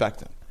will respect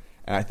him.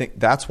 And I think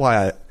that's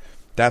why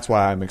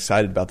I'm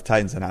excited about the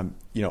Titans, and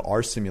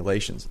our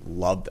simulations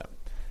love them.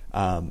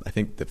 I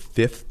think the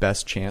 5th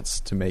best chance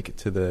to make it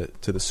to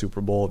the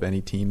Super Bowl of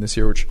any team this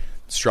year, which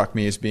struck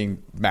me as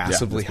being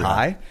massively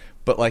high,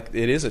 but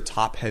it is a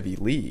top heavy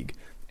league.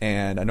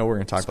 And I know we're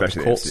going to talk about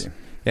the Colts.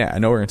 Yeah, I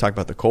know we're going to talk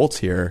about the Colts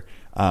here.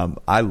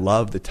 I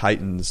love the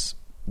Titans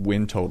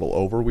win total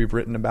over. We've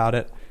written about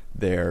it.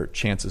 Their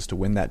chances to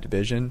win that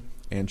division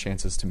and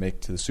chances to make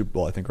to the Super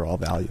Bowl, I think, are all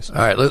values.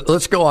 All right,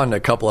 let's go on to a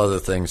couple other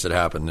things that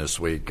happened this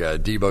week.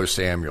 Deebo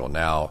Samuel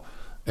now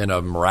in a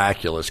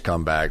miraculous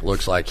comeback.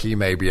 Looks like he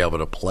may be able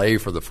to play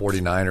for the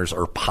 49ers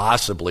or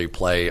possibly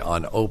play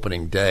on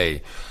opening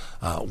day.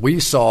 We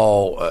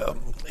saw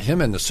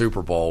him in the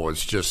Super Bowl was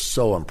just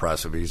so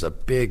impressive. He's a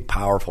big,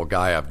 powerful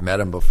guy. I've met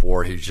him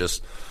before. He's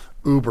just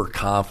uber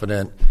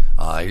confident.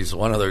 He's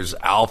one of those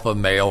alpha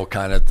male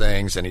kind of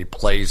things, and he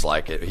plays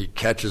like it. He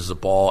catches the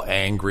ball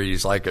angry.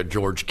 He's like a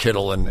George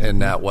Kittle in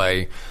that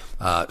way.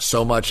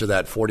 So much of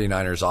that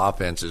 49ers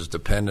offense is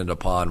dependent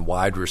upon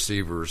wide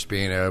receivers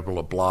being able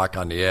to block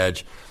on the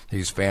edge.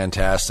 He's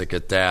fantastic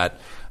at that.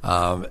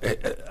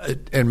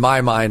 In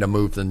my mind, a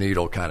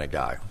move-the-needle kind of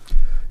guy.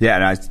 Yeah,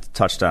 and I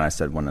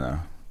said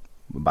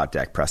about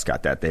Dak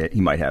Prescott that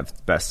he might have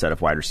the best set of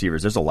wide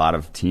receivers. There's a lot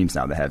of teams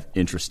now that have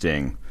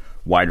interesting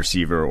wide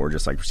receiver or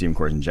just like receiving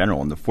corps in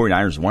general, and the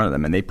 49ers is one of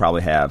them, and they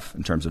probably have,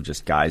 in terms of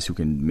just guys who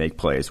can make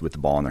plays with the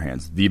ball in their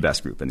hands, the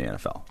best group in the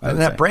NFL. And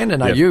that Brandon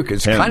Ayuk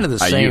is kind of the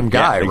same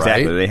guy, right?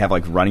 Exactly. They have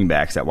running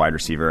backs at wide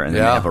receiver, and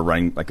then they have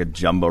a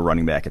jumbo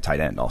running back at tight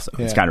end also.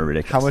 Yeah. It's kind of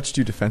ridiculous. How much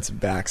do defensive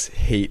backs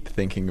hate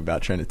thinking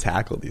about trying to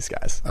tackle these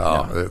guys?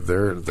 Oh,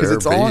 they're because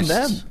it's all on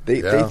them.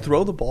 They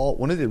throw the ball.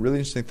 One of the really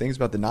interesting things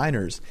about the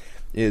Niners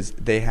is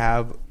they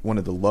have one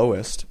of the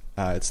lowest,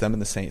 it's them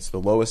and the Saints, the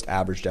lowest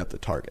average depth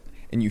of target.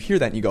 And you hear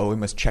that and you go, he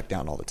must check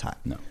down all the time.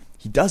 No.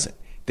 He doesn't.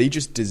 They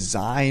just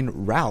design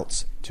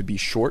routes to be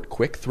short,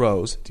 quick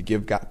throws to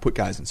put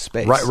guys in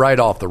space. Right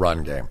off the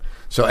run game.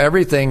 So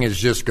everything is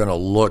just going to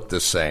look the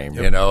same.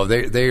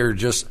 Yep. They are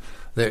just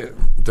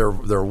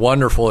they're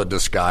wonderful at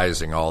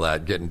disguising all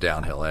that, getting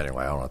downhill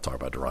anyway. I don't want to talk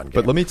about the run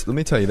game. But let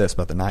me tell you this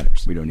about the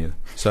Niners. We don't either.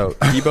 So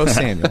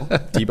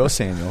Deebo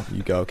Samuel,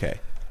 you go, okay.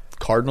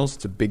 Cardinals,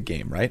 it's a big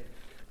game, right?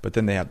 But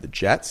then they have the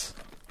Jets,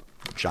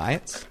 the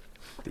Giants,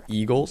 the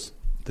Eagles,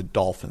 the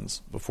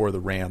Dolphins before the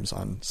Rams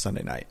on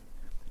Sunday night.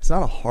 It's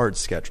not a hard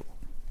schedule.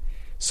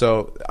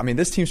 So,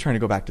 this team's trying to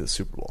go back to the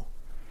Super Bowl.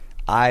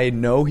 I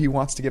know he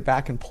wants to get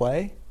back and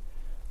play,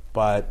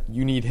 but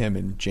you need him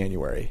in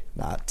January,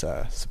 not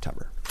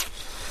September.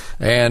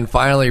 And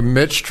finally,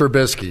 Mitch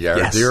Trubisky,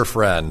 our dear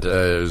friend,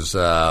 is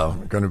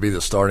going to be the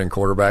starting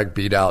quarterback,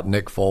 beat out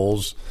Nick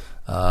Foles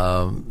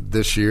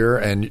this year.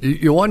 And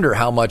you wonder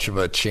how much of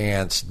a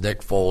chance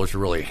Nick Foles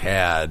really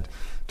had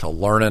to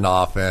learn an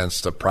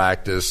offense, to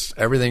practice.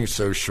 Everything's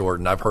so short.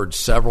 And I've heard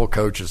several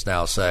coaches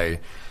now say,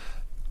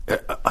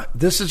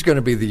 this is going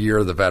to be the year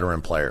of the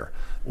veteran player.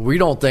 We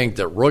don't think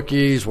that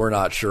rookies, we're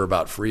not sure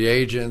about free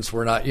agents.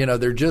 We're not,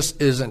 there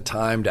just isn't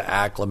time to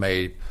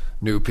acclimate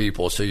new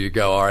people. So you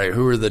go, all right,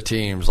 who are the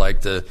teams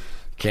like the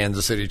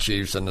Kansas City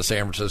Chiefs and the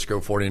San Francisco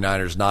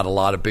 49ers? Not a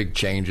lot of big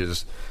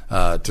changes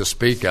to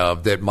speak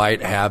of that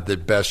might have the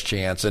best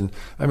chance. And,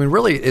 I mean,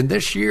 really, in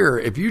this year,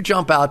 if you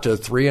jump out to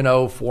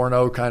 3-0,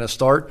 4-0 kind of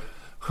start,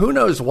 who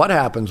knows what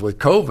happens with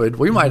COVID?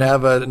 We might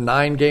have a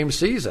 9-game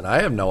season.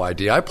 I have no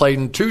idea. I played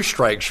in 2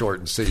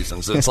 strike-shortened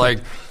seasons. It's like,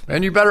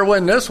 man, you better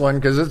win this one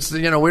because it's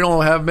we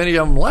don't have many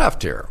of them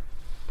left here.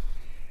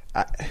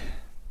 I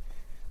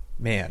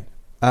didn't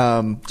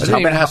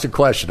even ask a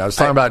question. I was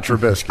talking about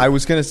Trubisky. I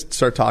was going to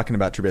start talking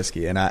about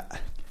Trubisky, and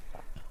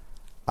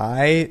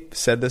I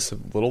said this a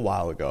little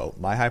while ago.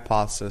 My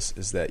hypothesis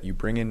is that you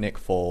bring in Nick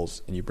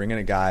Foles and you bring in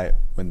a guy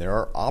when there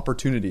are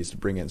opportunities to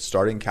bring in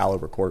starting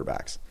caliber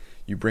quarterbacks.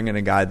 You bring in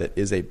a guy that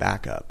is a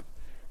backup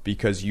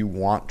because you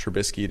want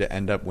Trubisky to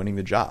end up winning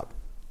the job.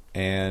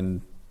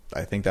 And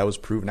I think that was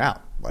proven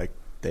out. Like,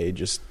 they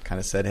just kind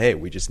of said, hey,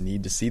 we just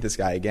need to see this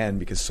guy again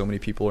because so many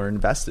people are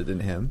invested in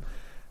him.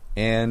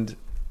 And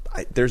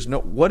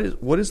what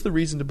is the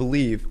reason to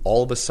believe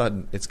all of a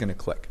sudden it's going to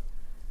click?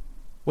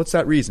 What's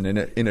that reason?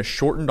 In a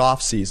shortened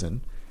off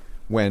season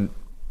when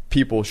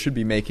people should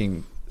be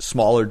making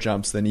smaller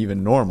jumps than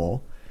even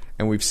normal,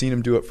 and we've seen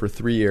him do it for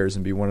 3 years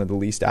and be one of the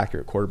least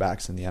accurate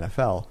quarterbacks in the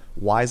NFL,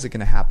 why is it going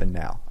to happen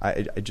now?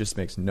 It just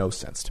makes no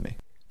sense to me.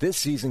 This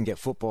season, get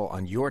football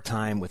on your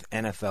time with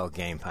NFL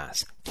Game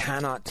Pass.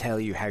 Cannot tell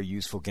you how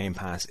useful Game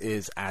Pass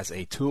is as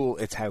a tool.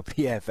 It's how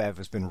PFF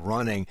has been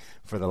running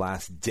for the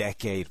last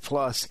decade.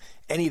 Plus,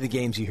 any of the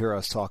games you hear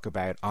us talk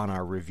about on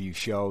our review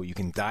show, you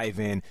can dive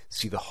in,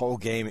 see the whole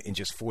game in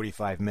just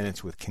 45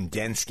 minutes with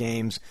condensed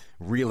games,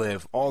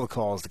 relive all the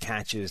calls, the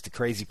catches, the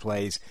crazy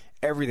plays,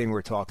 everything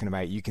we're talking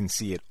about. You can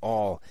see it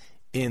all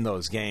in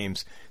those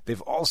games.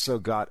 They've also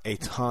got a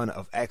ton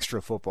of extra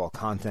football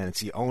content. It's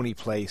the only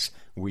place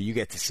where you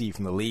get to see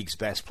from the league's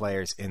best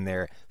players in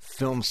their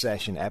film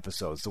session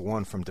episodes. The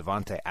one from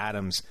Devontae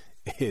Adams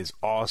is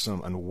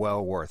awesome and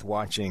well worth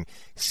watching.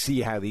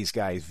 See how these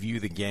guys view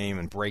the game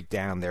and break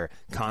down their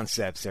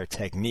concepts, their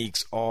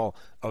techniques, all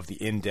of the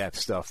in-depth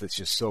stuff that's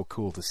just so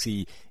cool to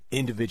see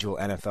individual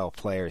NFL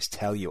players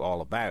tell you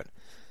all about.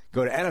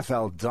 Go to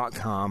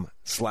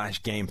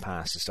NFL.com/Game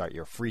Pass to start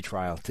your free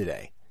trial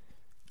today.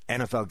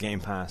 NFL Game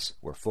Pass,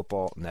 where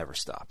football never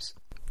stops.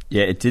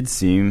 Yeah, it did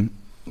seem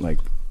like,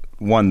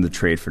 the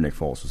trade for Nick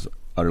Foles was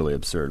utterly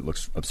absurd. It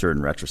looks absurd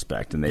in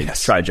retrospect. And they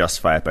try to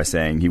justify it by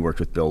saying he worked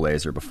with Bill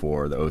Lazor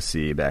before, the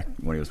OC, back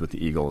when he was with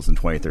the Eagles in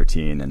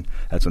 2013. And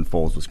that's when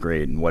Foles was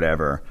great and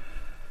whatever,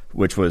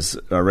 which was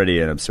already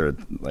an absurd,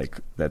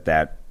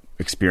 that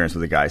experience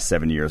with a guy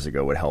 7 years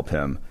ago would help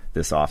him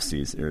this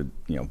offseason, or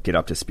get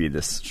up to speed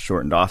this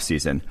shortened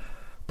offseason.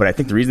 But I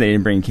think the reason they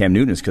didn't bring Cam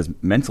Newton is because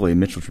mentally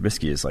Mitchell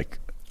Trubisky is like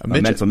a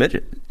mental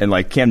midget. And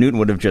Cam Newton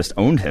would have just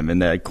owned him in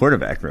the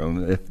quarterback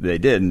room if they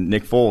did. And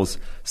Nick Foles,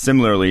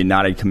 similarly,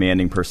 not a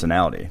commanding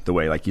personality, the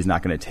way he's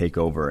not going to take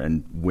over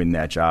and win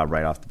that job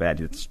right off the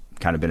bat. It's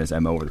kind of been his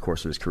MO over the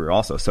course of his career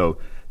also. So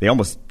they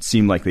almost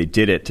seem like they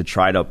did it to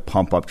try to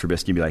pump up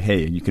Trubisky and be like,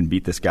 hey, you can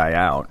beat this guy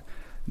out.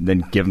 And then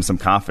give him some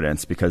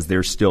confidence because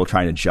they're still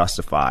trying to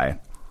justify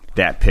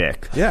that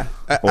pick. Yeah,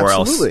 or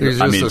absolutely.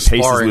 else,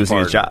 Pace is losing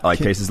his job.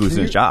 Pace is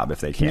losing his job if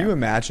they can't. Can you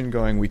imagine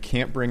going, we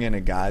can't bring in a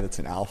guy that's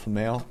an alpha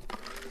male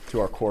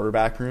to our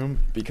quarterback room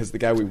because the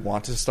guy we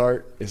want to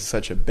start is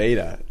such a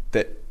beta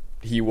that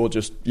he will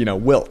just,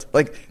 wilt.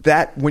 Like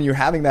that, when you're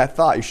having that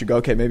thought, you should go,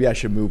 okay, maybe I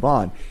should move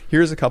on.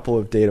 Here's a couple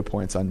of data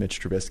points on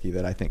Mitch Trubisky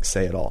that I think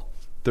say it all.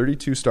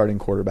 32 starting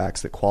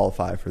quarterbacks that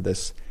qualify for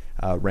this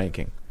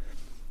ranking.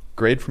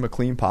 Grade from a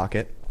clean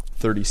pocket,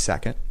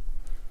 32nd.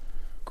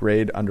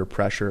 Grade under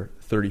pressure,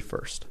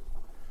 31st.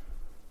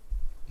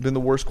 Been the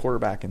worst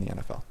quarterback in the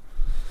NFL.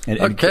 And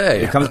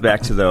it comes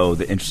back to, though,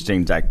 the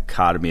interesting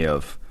dichotomy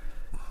of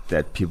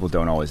that people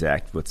don't always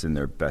act what's in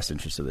their best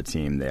interest of the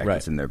team. They act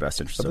what's in their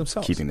best interest of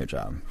keeping their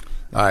job.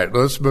 All right,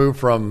 let's move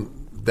from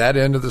that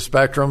end of the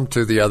spectrum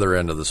to the other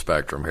end of the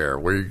spectrum here.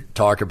 We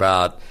talk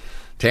about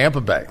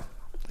Tampa Bay.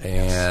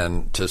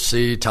 And to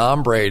see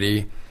Tom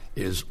Brady,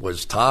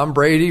 was Tom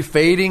Brady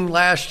fading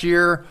last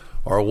year,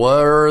 or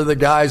were the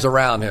guys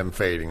around him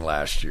fading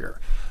last year?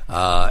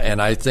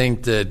 And I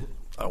think that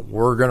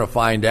we're going to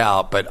find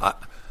out. But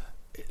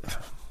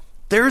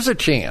there's a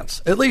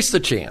chance, at least a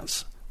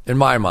chance, in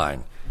my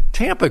mind.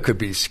 Tampa could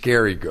be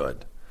scary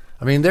good.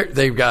 I mean,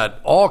 they've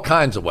got all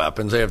kinds of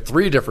weapons. They have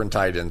 3 different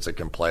tight ends that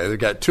can play. They've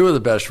got 2 of the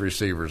best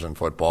receivers in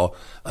football.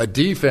 A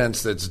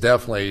defense that's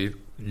definitely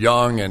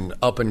young and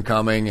up and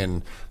coming,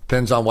 and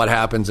depends on what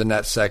happens in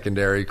that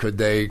secondary. Could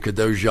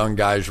those young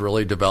guys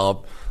really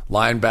develop?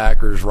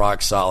 Linebackers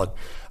rock solid.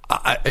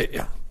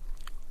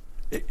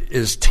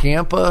 Is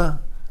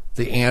Tampa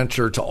the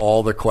answer to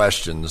all the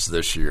questions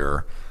this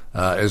year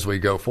as we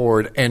go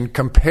forward? And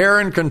compare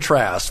and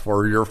contrast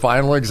for your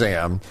final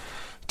exam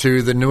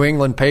to the New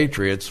England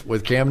Patriots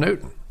with Cam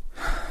Newton?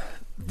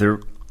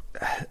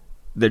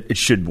 It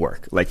should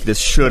work. Like, this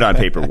should on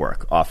paper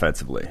work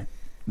offensively.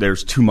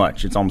 There's too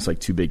much. It's almost like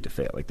too big to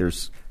fail. Like,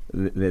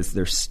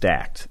 they're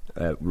stacked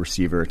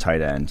receiver,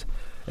 tight end.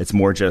 It's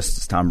more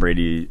just Tom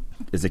Brady.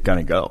 Is it going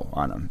to go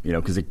on him?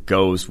 Because it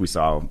goes. We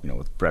saw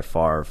with Brett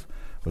Favre,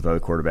 with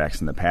other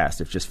quarterbacks in the past.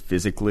 If just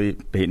physically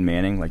Peyton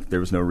Manning, like, there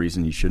was no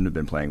reason he shouldn't have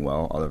been playing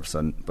well all of a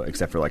sudden, but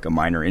except for like a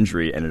minor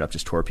injury, ended up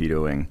just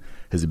torpedoing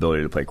his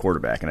ability to play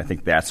quarterback. And I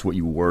think that's what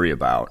you worry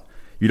about.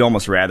 You'd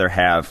almost rather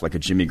have like a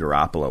Jimmy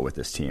Garoppolo with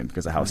this team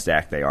because of how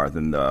stacked they are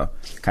than the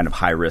kind of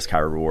high risk, high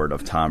reward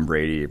of Tom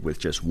Brady with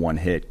just one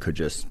hit could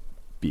just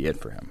be it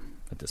for him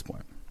at this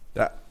point.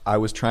 I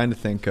was trying to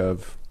think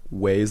of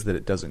ways that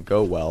it doesn't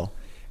go well,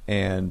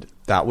 and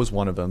that was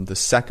one of them. The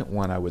second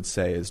one I would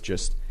say is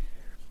just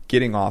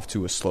getting off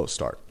to a slow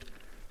start.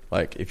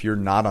 Like, if you're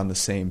not on the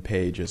same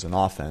page as an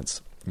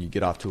offense and you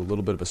get off to a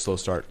little bit of a slow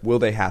start, will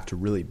they have to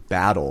really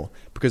battle?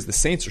 Because the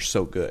Saints are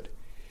so good.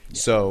 Yeah.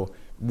 So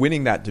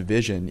winning that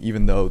division,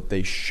 even though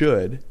they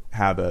should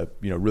have a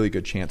really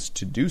good chance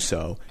to do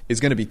so, is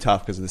going to be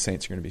tough because the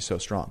Saints are going to be so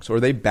strong. So are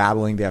they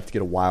battling? They have to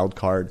get a wild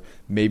card.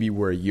 Maybe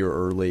we're a year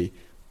early.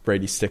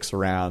 Brady sticks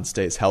around,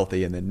 stays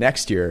healthy, and then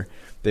next year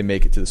they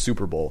make it to the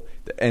Super Bowl.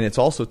 And it's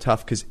also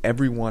tough because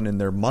everyone and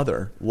their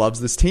mother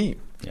loves this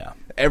team. Yeah.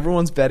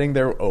 Everyone's betting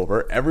they're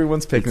over.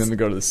 Everyone's picking them to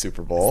go to the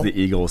Super Bowl. It's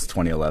the Eagles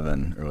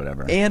 2011 or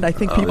whatever. And I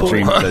think people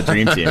the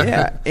dream team.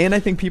 Yeah. And I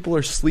think people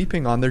are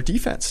sleeping on their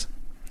defense,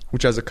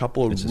 which has a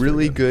couple of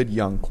really good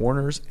young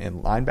corners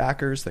and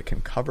linebackers that can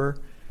cover.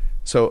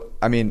 So,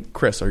 I mean,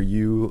 Chris, are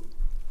you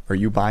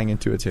buying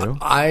into it too?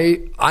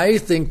 I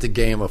think the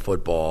game of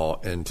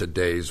football in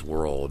today's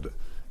world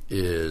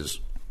is,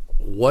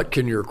 what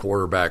can your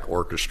quarterback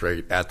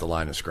orchestrate at the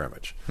line of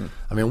scrimmage?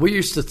 I mean, we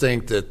used to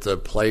think that the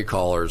play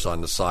callers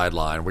on the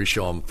sideline, we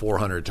show them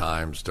 400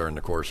 times during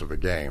the course of a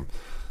game.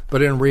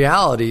 But in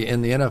reality,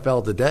 in the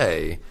NFL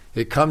today,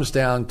 it comes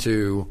down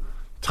to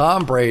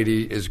Tom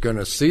Brady is going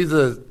to see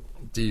the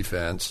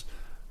defense.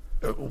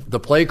 The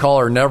play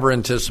caller never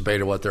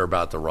anticipated what they're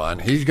about to run.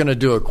 He's going to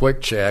do a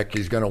quick check.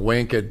 He's going to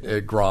wink at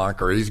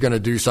Gronk, or he's going to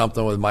do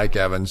something with Mike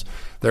Evans.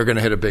 They're going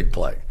to hit a big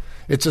play.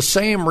 It's the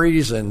same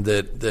reason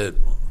that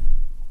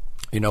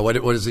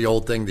what is the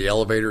old thing? The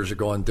elevators are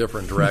going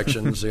different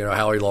directions.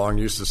 Howie Long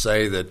used to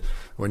say that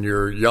when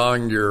you're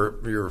young,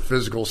 your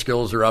physical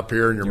skills are up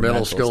here and your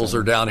mental skills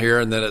are down here,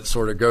 and then it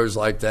sort of goes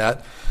like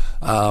that.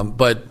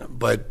 But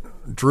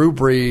Drew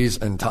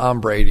Brees and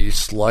Tom Brady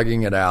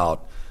slugging it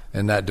out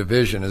in that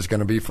division is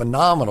going to be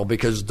phenomenal,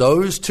 because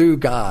those two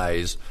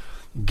guys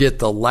get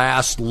the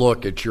last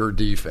look at your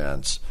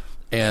defense,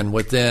 and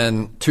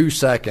within 2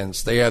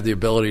 seconds they have the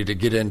ability to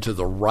get into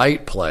the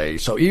right play.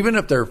 So even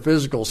if their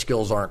physical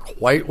skills aren't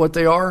quite what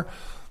they are,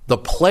 the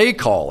play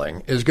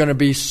calling is going to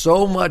be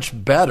so much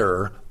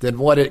better than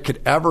what it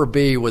could ever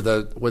be with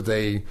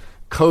a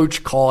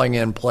coach calling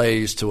in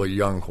plays to a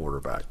young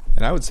quarterback.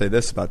 And I would say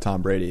this about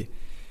Tom Brady.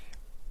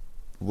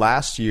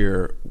 Last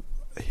year,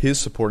 his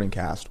supporting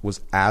cast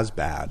was as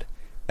bad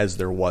as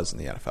there was in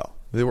the NFL.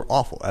 They were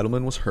awful.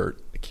 Edelman was hurt.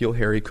 N'Keal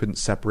Harry couldn't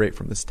separate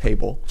from this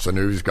table.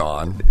 Sanu's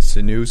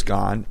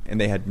gone.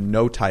 And they had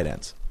no tight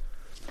ends.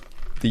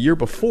 The year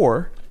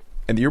before,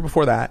 and the year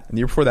before that, and the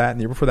year before that, and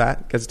the year before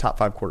that, gets a top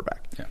 5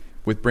 quarterback. Yeah.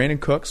 With Brandon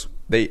Cooks,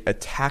 they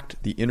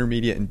attacked the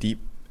intermediate and deep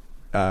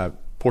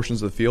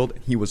portions of the field,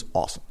 and he was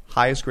awesome.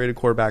 Highest graded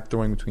quarterback,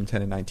 throwing between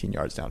 10 and 19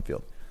 yards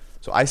downfield.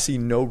 So I see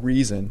no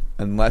reason,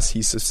 unless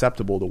he's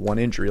susceptible to one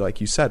injury,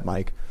 like you said,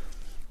 Mike,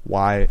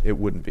 why it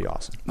wouldn't be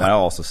awesome. I'll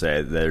also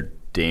say they're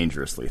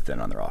dangerously thin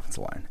on their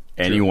offensive line.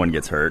 Anyone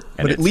gets hurt,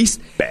 and but it's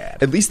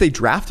bad. At least they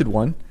drafted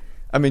one.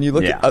 I mean, you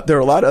look at there are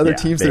a lot of other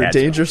teams that are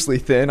dangerously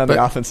thin on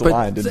the offensive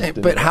line.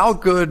 But how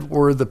good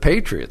were the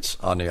Patriots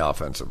on the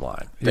offensive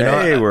line?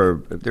 They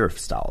were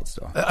solid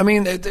still. I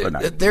mean, he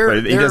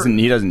doesn't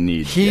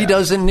need. He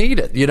doesn't need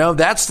it.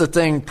 That's the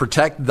thing.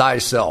 Protect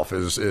thyself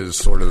is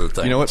sort of the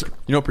thing. You know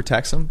what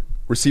protects them?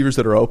 Receivers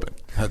that are open.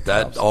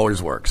 That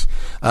always works.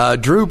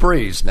 Drew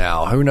Brees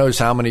now. Who knows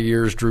how many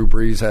years Drew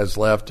Brees has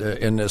left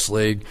in this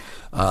league.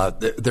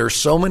 There's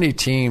so many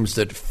teams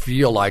that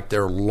feel like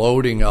they're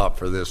loading up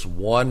for this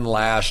one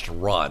last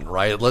run,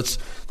 right? Let's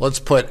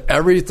put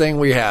everything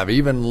we have.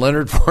 Even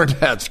Leonard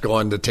Fournette's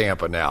going to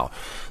Tampa now.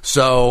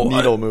 So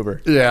needle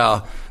mover.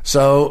 Yeah.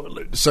 So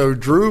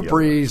Drew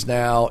Brees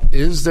now,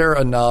 is there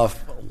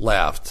enough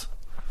left?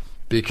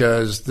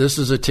 Because this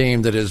is a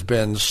team that has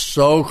been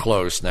so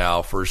close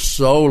now for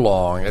so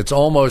long. It's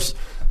almost,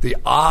 the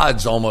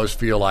odds almost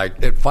feel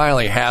like it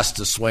finally has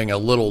to swing a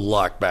little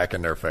luck back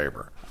in their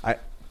favor.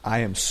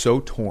 I am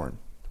so torn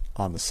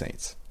on the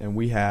Saints. And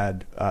we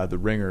had the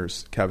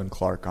Ringer's Kevin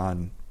Clark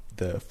on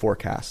the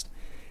forecast,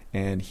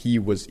 and he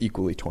was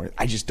equally torn.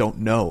 I just don't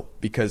know,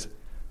 because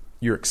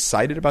you're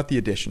excited about the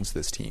additions to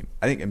this team.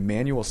 I think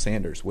Emmanuel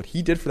Sanders, what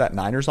he did for that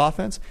Niners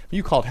offense,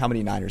 you called how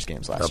many Niners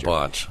games last year? A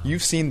bunch.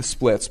 You've seen the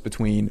splits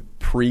between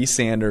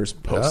pre-Sanders,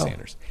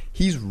 post-Sanders.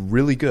 He's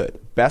really good.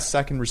 Best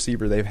second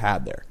receiver they've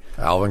had there.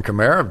 Alvin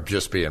Kamara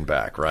just being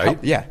back,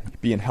 right? Yeah,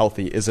 being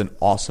healthy is an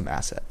awesome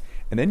asset.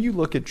 And then you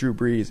look at Drew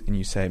Brees and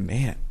you say,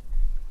 man,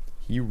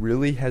 he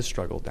really has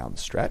struggled down the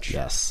stretch.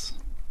 Yes.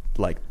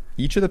 Like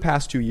each of the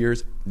past 2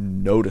 years,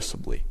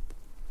 noticeably.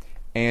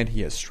 And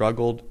he has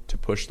struggled to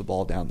push the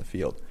ball down the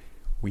field.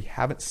 We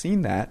haven't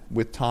seen that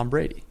with Tom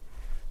Brady.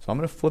 So I'm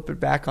going to flip it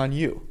back on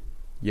you.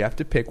 You have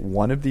to pick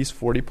one of these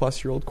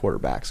 40-plus-year-old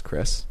quarterbacks,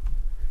 Chris,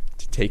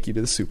 to take you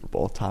to the Super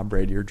Bowl, Tom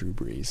Brady or Drew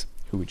Brees.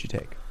 Who would you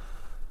take?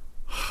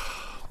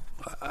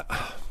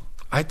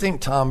 I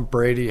think Tom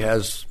Brady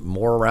has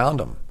more around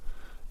him.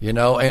 You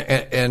know,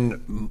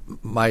 and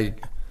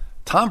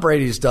Tom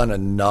Brady's done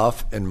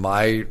enough in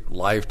my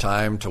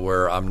lifetime to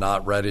where I'm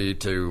not ready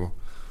to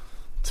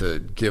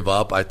give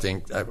up. I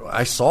think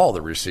I saw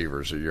the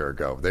receivers a year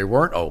ago. They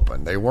weren't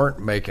open. They weren't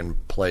making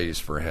plays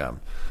for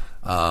him.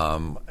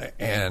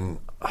 And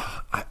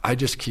I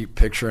just keep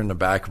picturing in the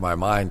back of my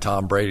mind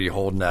Tom Brady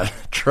holding that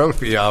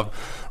trophy up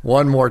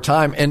one more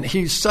time. And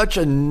he's such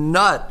a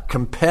nut,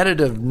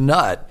 competitive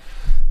nut.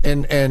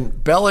 And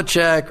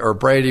Belichick or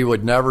Brady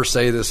would never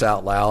say this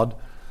out loud,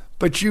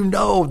 but you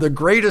know the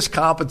greatest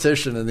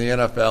competition in the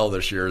NFL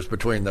this year is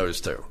between those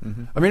two.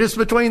 Mm-hmm. I mean, it's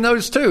between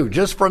those two,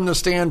 just from the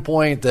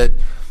standpoint that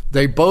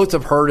they both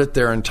have heard it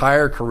their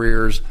entire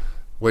careers.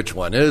 Which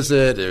one is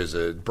it? Is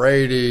it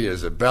Brady?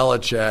 Is it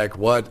Belichick?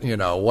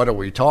 What are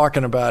we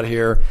talking about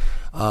here?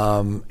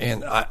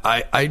 And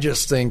I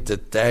just think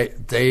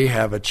that they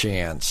have a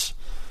chance.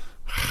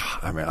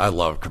 I mean, I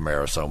love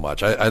Kamara so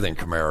much. I think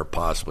Kamara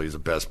possibly is the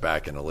best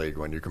back in the league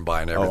when you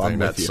combine everything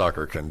that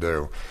sucker can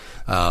do.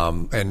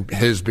 And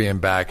his being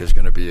back is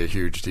going to be a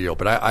huge deal.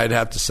 But I'd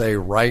have to say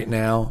right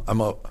now,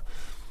 I'm a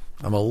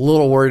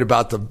little worried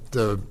about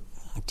the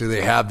do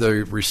they have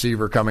the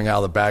receiver coming out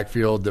of the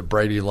backfield that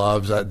Brady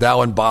loves? That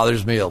one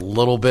bothers me a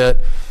little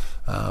bit.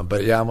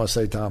 But yeah, I'm going to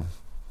say Tom.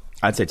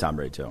 I'd say Tom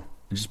Brady too.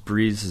 Just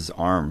Brees'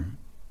 arm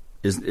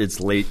it's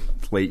late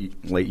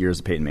years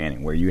of Peyton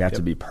Manning where you have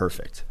to be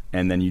perfect.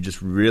 And then you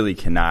just really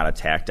cannot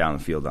attack down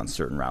the field on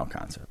certain route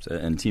concepts.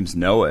 And teams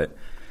know it.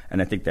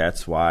 And I think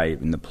that's why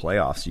in the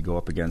playoffs you go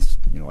up against,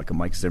 like a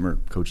Mike Zimmer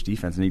coach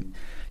defense and he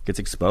gets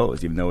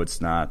exposed, even though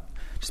it's not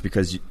just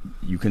because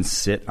you can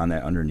sit on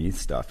that underneath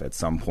stuff at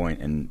some point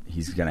and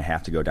he's going to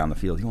have to go down the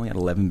field. He only had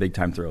 11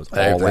 big-time throws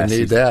all last need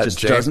season. That. Just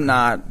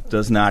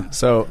does not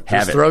so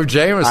have just it. Throw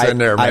Jameis in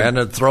there, man,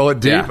 and throw it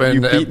deep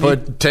and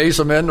put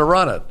Taysom in to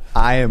run it.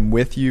 I am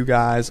with you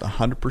guys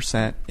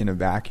 100% in a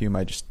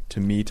vacuum. To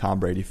me, Tom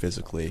Brady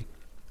physically,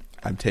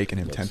 I'm taking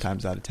him 10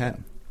 times out of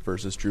 10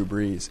 versus Drew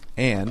Brees.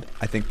 And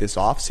I think this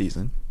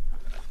offseason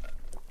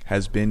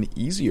has been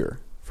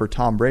easier for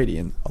Tom Brady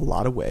in a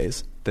lot of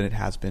ways than it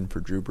has been for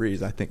Drew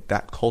Brees. I think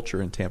that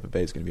culture in Tampa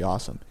Bay is going to be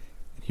awesome.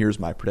 And here's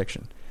my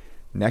prediction.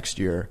 Next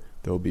year,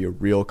 there will be a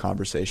real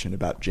conversation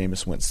about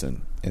Jameis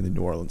Winston and the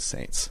New Orleans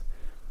Saints.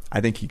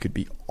 I think he could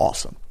be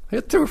awesome.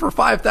 He threw for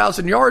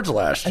 5,000 yards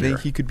last year. I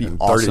think he could be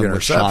awesome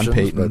with Sean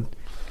Payton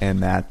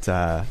and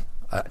that.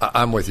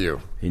 I'm with you.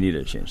 He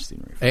needed to change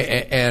scenery.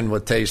 And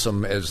with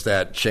Taysom as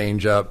that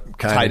change-up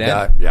kind tight of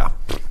guy. end.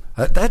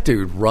 Yeah. That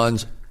dude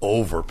runs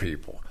over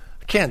people.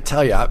 I can't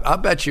tell you. I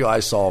bet you I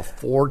saw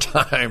 4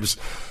 times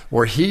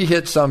where he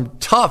hit some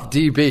tough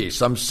DB,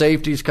 some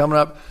safeties coming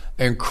up,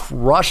 and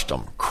crushed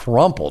them,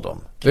 crumpled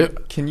them.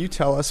 Can you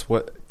tell us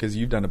because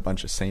you've done a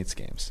bunch of Saints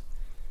games,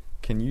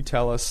 can you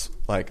tell us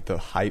like the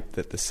hype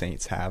that the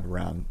Saints have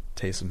around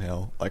Taysom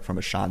Hill, like from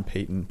a Sean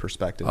Payton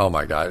perspective? Oh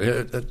my God,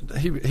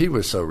 he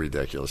was so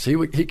ridiculous. He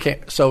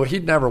can't. So he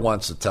never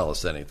wants to tell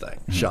us anything.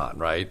 Mm-hmm. Sean,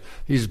 right?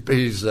 He's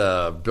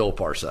Bill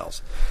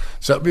Parcells.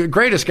 So the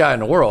greatest guy in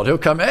the world. He'll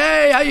come,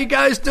 hey, how you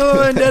guys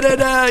doing? Da da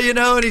da.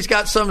 And he's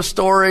got some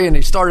story, and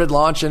he started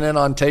launching in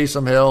on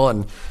Taysom Hill,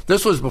 and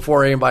this was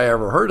before anybody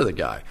ever heard of the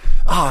guy.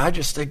 Oh, I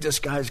just think this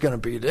guy's going to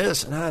be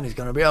this, and he's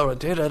going to be able to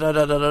do da da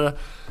da da da.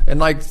 And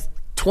like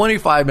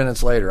 25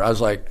 minutes later, I was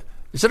like,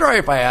 is it all right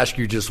if I ask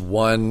you just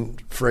one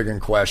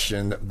friggin'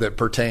 question that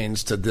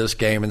pertains to this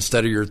game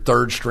instead of your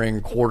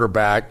third-string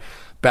quarterback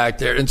back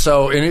there? And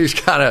he's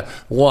kind of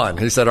one.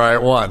 He said, all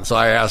right, one. So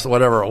I asked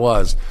whatever it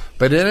was.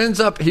 But it ends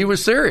up he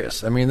was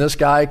serious. I mean, this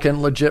guy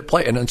can legit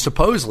play. And then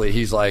supposedly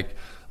he's like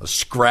a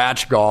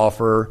scratch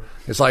golfer.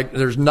 It's like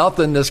there's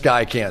nothing this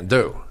guy can't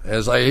do.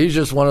 It's like he's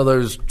just one of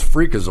those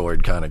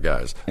freakazoid kind of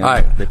guys. Yeah, all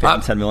right, they paid him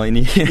 $10 million.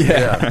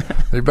 Yeah,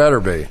 they better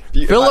be.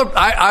 Philip,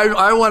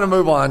 I want to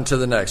move on to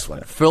the next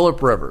one.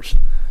 Philip Rivers.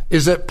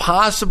 Is it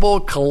possible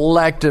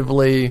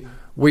collectively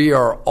we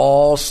are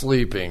all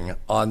sleeping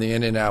on the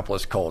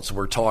Indianapolis Colts?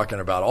 We're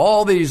talking about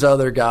all these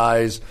other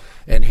guys,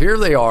 and here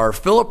they are.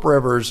 Philip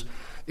Rivers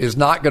is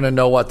not going to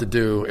know what to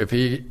do if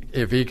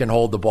he can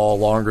hold the ball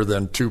longer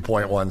than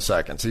 2.1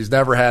 seconds. He's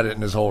never had it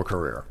in his whole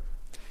career.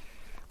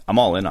 I'm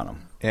all in on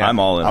him. Yeah, I'm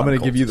all in. I'm going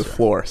to give you the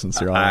floor since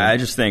you're all in. I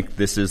just think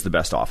this is the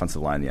best offensive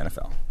line in the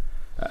NFL.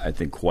 I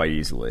think quite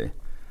easily.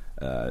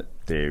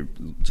 They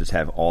just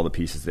have all the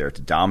pieces there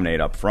to dominate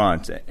up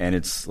front, and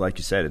it's like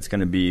you said, it's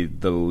going to be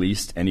the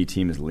least any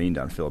team has leaned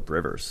on Philip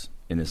Rivers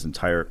in his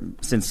entire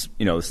since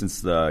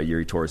the year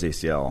he tore his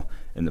ACL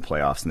in the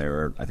playoffs, and they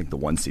were, I think, the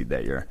 1 seed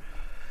that year.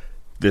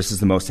 this is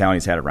the most talent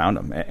he's had around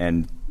him,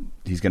 and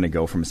he's going to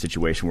go from a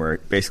situation where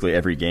basically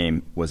every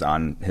game was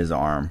on his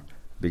arm,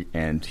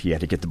 and he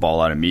had to get the ball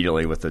out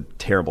immediately with a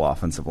terrible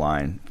offensive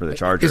line for the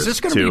Chargers. Is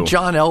this going to be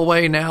John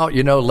Elway now,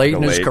 late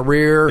in his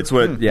career? It's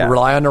what, yeah.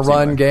 Rely on the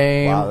run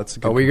game. Wow, that's a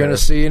good Are we going to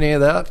see any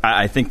of that?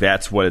 I think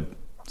that's a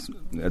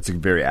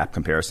very apt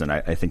comparison.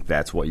 I think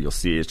that's what you'll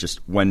see. It's just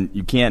when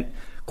you can't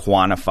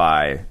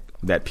quantify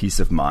that peace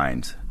of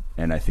mind,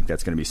 and I think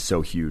that's going to be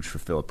so huge for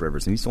Phillip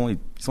Rivers. And he's only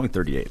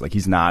 38. Like,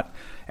 he's not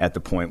at the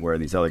point where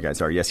these other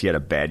guys are. Yes, he had a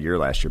bad year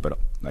last year, but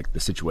like the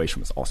situation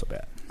was also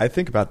bad. I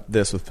think about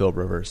this with Phillip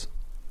Rivers.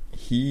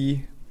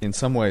 He, in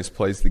some ways,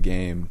 plays the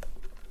game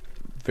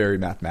very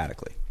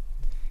mathematically.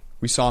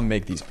 We saw him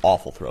make these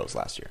awful throws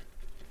last year.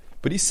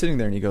 But he's sitting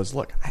there and he goes,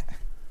 look, I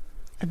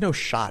have no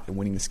shot at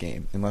winning this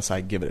game unless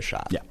I give it a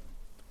shot. Yeah.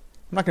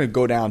 I'm not going to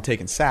go down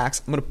taking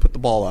sacks. I'm going to put the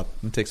ball up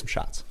and take some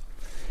shots.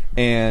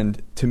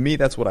 And to me,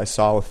 that's what I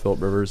saw with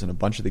Phillip Rivers in a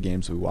bunch of the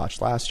games we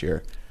watched last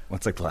year. Well,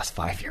 it's like the last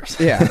 5 years.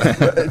 Yeah,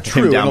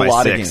 true. Down in a by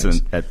lot 6 of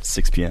games. at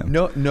 6 p.m.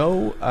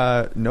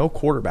 No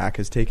quarterback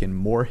has taken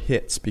more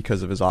hits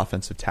because of his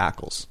offensive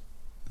tackles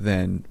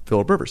than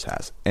Phillip Rivers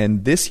has.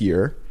 And this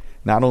year,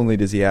 not only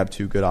does he have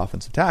 2 good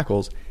offensive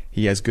tackles,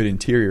 he has good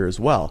interior as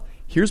well.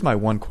 Here's my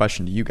one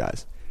question to you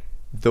guys.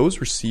 Those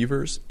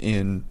receivers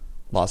in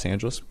Los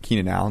Angeles,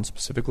 Keenan Allen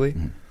specifically,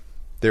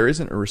 there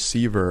isn't a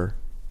receiver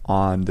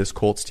on this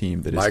Colts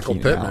team that Michael is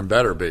Keenan Pittman Allen.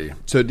 better be.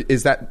 So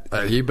is that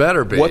he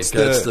better be. What's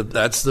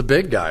That's the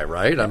big guy,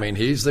 right? I mean,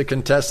 he's the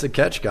contested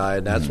catch guy,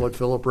 and that's what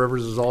Phillip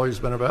Rivers has always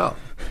been about.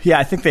 Yeah,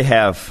 I think they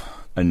have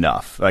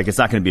enough. Like, it's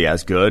not going to be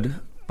as good,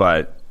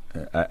 but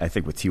I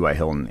think with T.Y.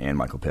 Hilton and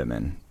Michael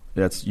Pittman,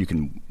 you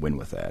can win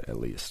with that at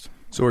least.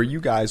 So are you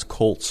guys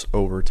Colts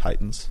over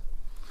Titans?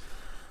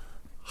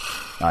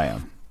 I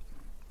am.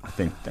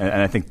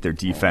 I think their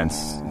defense,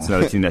 it's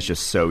another team that's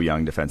just so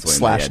young defensively.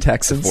 /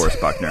 Texans.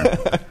 Forrest Buckner.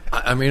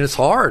 I mean, it's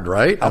hard,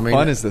 right? How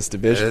fun is this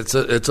division?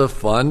 It's a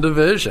fun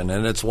division,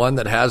 and it's one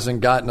that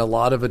hasn't gotten a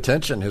lot of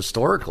attention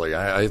historically.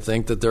 I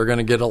think that they're going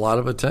to get a lot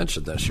of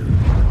attention this year.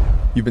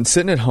 You've been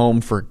sitting at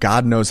home for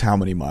God knows how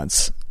many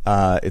months.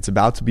 It's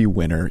about to be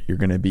winter. You're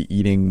going to be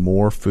eating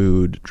more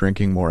food,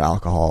 drinking more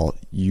alcohol.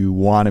 You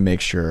want to make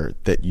sure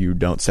that you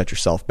don't set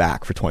yourself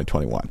back for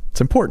 2021.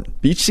 It's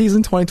important. Beach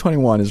season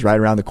 2021 is right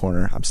around the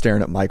corner. I'm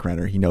staring at Mike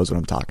Renner. He knows what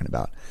I'm talking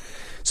about.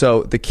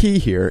 So the key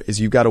here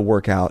is you've got to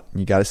work out and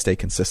you got to stay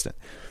consistent.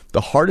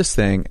 The hardest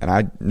thing, and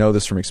I know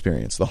this from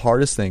experience, the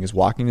hardest thing is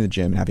walking to the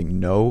gym and having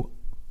no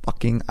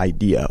fucking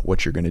idea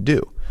what you're going to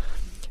do.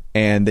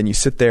 And then you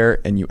sit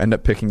there and you end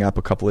up picking up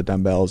a couple of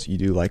dumbbells. You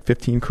do like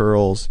 15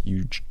 curls,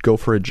 you go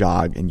for a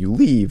jog, and you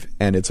leave,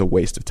 and it's a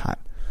waste of time.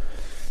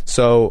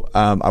 So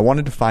we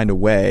wanted to find a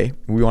way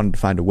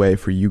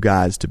for you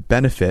guys to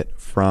benefit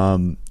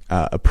from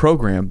a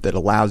program that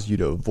allows you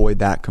to avoid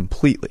that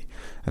completely.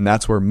 And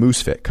that's where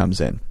MooseFit comes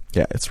in.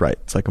 Yeah, it's right.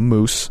 It's like a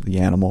moose, the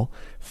animal,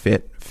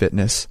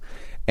 fitness.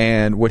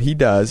 And what he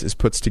does is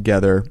puts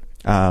together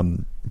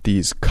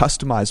these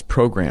customized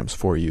programs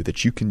for you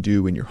that you can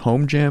do in your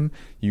home gym.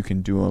 You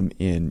can do them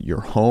in your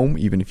home,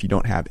 even if you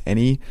don't have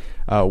any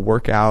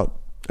workout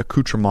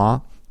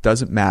accoutrement.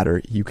 Doesn't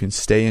matter. You can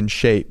stay in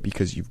shape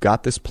because you've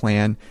got this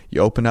plan. You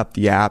open up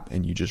the app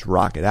and you just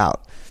rock it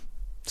out.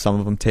 Some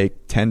of them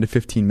take 10 to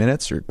 15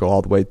 minutes or go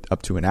all the way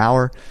up to an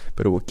hour,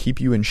 but it will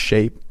keep you in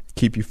shape,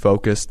 keep you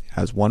focused. It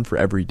has one for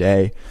every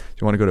day.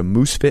 You want to go to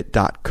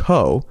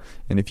moosefit.co,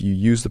 and if you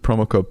use the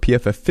promo code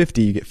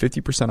PFF50, you get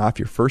 50% off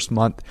your first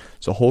month.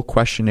 It's a whole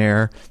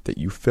questionnaire that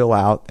you fill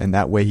out, and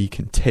that way he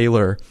can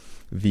tailor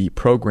the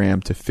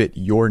program to fit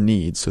your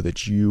needs so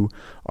that you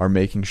are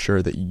making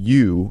sure that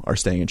you are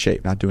staying in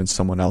shape, not doing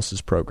someone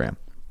else's program.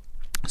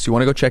 So you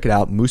want to go check it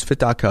out,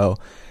 moosefit.co.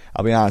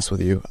 I'll be honest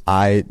with you,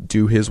 I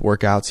do his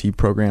workouts. He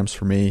programs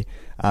for me,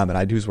 and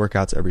I do his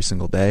workouts every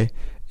single day.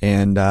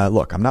 And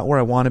look, I'm not where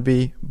I want to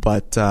be,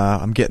 but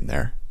I'm getting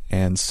there.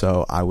 And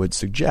so I would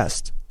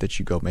suggest that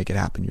you go make it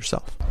happen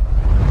yourself.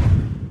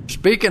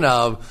 Speaking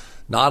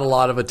of not a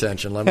lot of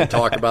attention, let me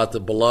talk about the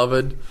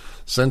beloved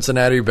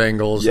Cincinnati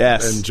Bengals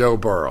and Joe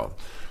Burrow.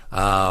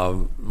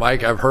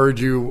 Mike, I've heard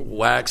you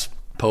wax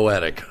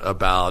poetic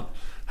about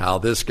how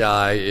this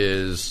guy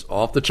is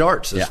off the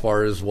charts as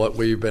far as what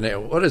we've been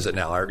able. What is it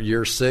now? Our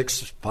year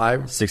 6,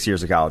 5? 6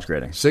 years of college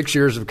grading. 6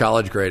 years of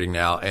college grading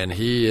now, and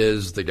he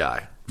is the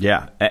guy.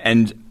 Yeah,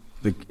 and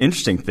the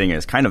interesting thing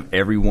is kind of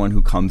everyone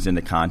who comes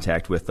into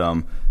contact with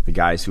them, the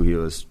guys who he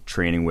was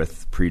training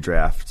with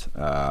pre-draft,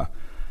 the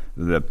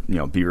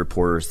beat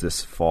reporters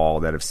this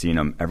fall that have seen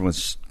him, everyone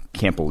just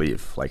can't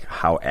believe like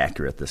how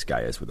accurate this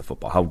guy is with the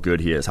football, how good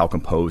he is, how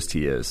composed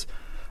he is,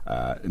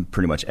 in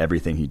pretty much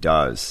everything he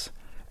does.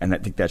 And I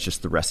think that's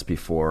just the recipe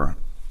for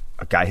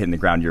a guy hitting the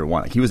ground year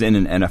one. Like, he was in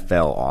an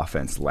NFL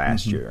offense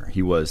last year.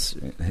 He was,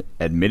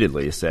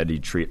 admittedly, said he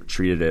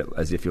treated it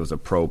as if he was a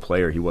pro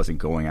player. He wasn't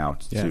going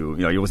out to,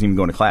 he wasn't even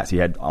going to class. He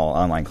had all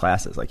online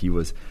classes. Like, he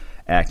was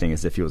acting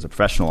as if he was a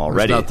professional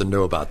already. There's nothing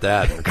new about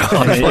that in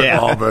college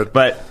football.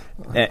 But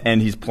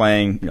he's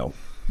playing,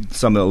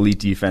 some of the elite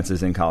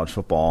defenses in college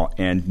football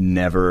and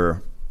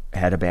never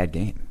had a bad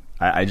game.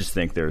 I just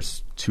think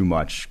there's too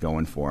much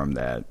going for him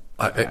that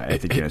I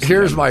think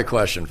here's my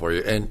question for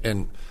you.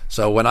 And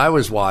so when I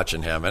was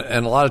watching him,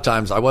 and a lot of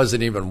times I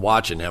wasn't even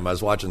watching him, I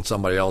was watching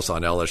somebody else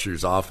on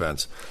LSU's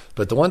offense.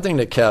 But the one thing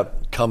that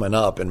kept coming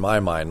up in my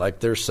mind, like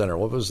their center,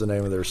 what was the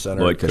name of their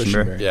center? Lloyd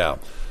Cushenberry. Yeah.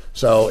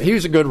 So he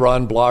was a good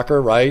run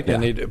blocker, right?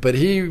 Yeah. And but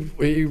he,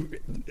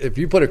 if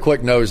you put a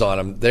quick nose on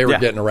him, they were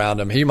getting around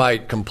him. He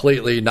might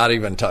completely not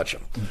even touch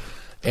him.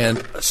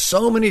 And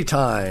so many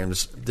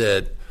times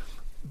that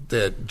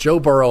Joe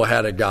Burrow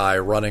had a guy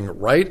running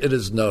right at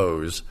his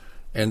nose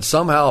and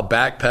somehow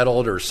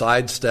backpedaled or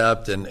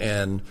sidestepped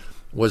and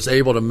was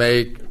able to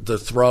make the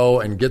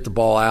throw and get the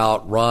ball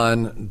out,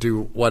 run,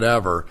 do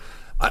whatever.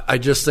 I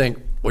just think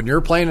when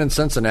you're playing in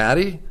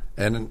Cincinnati,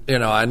 and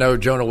I know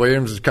Jonah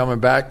Williams is coming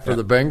back for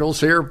the Bengals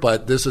here,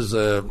 but this is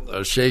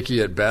a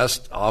shaky at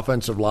best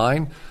offensive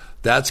line.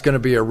 That's going to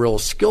be a real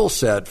skill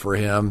set for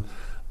him.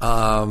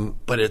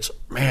 But this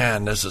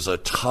is a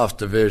tough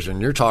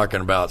division. You're talking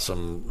about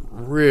some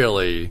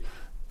really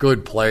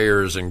good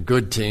players and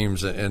good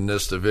teams in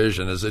this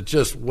division. Is it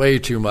just way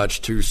too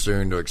much too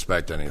soon to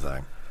expect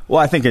anything? Well,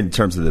 I think in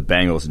terms of the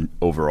Bengals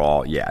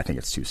overall, I think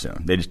it's too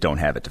soon. They just don't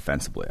have it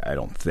defensively, I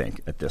don't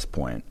think, at this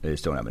point. They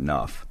just don't have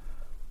enough.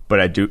 But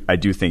I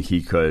do think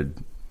he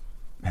could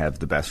have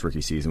the best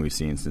rookie season we've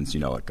seen since,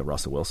 like a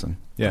Russell Wilson.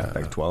 Yeah.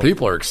 Like 12.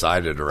 People are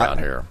excited around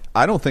here.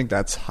 I don't think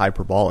that's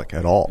hyperbolic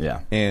at all. Yeah.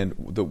 And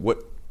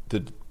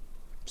the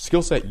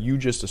skill set you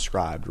just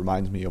described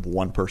reminds me of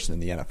one person in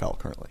the NFL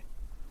currently.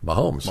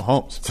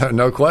 Mahomes.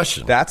 No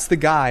question. That's the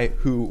guy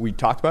who, we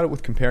talked about it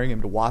with comparing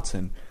him to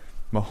Watson.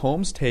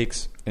 Mahomes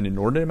takes an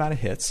inordinate amount of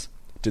hits,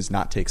 does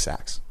not take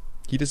sacks.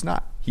 He does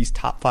not. He's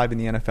top 5 in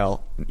the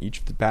NFL in each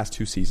of the past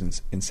 2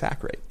 seasons in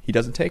sack rate. He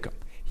doesn't take them.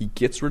 He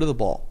gets rid of the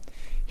ball.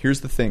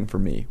 Here's the thing for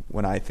me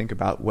when I think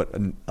about what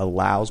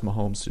allows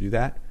Mahomes to do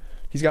that.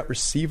 He's got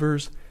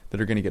receivers that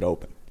are going to get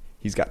open.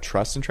 He's got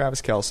trust in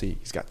Travis Kelce.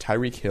 He's got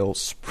Tyreek Hill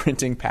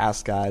sprinting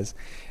past guys.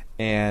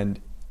 And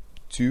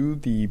do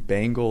the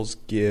Bengals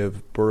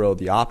give Burrow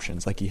the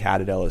options like he had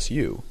at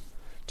LSU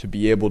to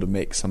be able to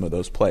make some of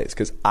those plays?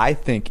 Because I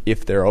think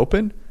if they're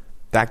open,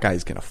 that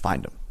guy's going to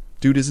find them.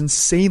 Dude is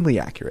insanely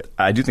accurate.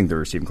 I do think the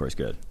receiving core is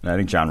good. And I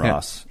think John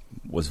Ross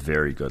was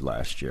very good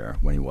last year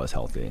when he was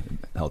healthy.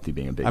 Healthy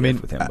being a big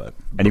hit with him.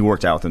 And he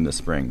worked out with him this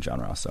spring,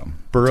 John Ross. So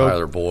Burrow,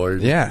 Tyler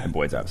Boyd. Yeah. And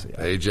Boyd's obviously.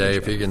 AJ,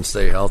 if he can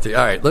stay healthy.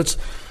 All right,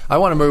 I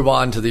want to move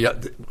on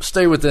to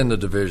stay within the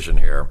division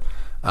here.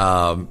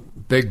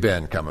 Big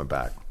Ben coming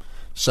back.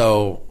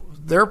 So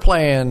they're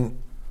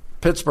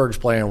Pittsburgh's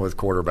playing with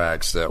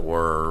quarterbacks that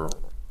were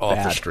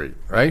off the street,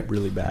 right?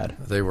 Really bad.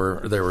 They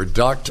were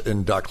ducked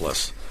and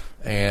duckless.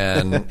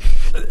 And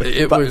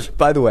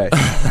by the way,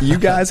 you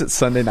guys at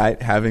Sunday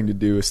night having to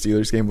do a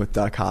Steelers game with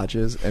Duck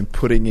Hodges and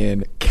putting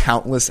in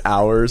countless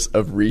hours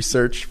of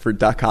research for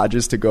Duck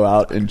Hodges to go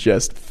out and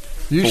just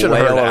you should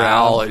have heard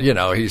Al.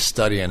 He's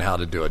studying how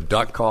to do a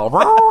duck call.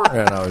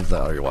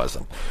 No, he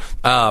wasn't.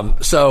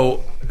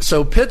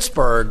 So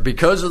Pittsburgh,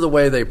 because of the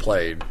way they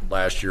played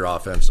last year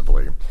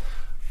offensively,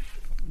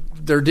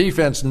 their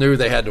defense knew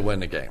they had to win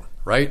the game.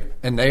 Right?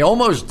 And they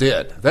almost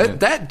did.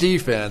 That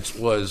defense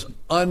was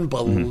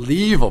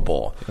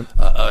unbelievable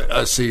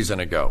a season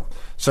ago.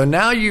 So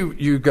now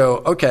you go,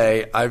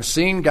 okay, I've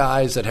seen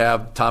guys that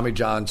have Tommy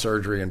John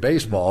surgery in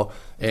baseball,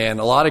 and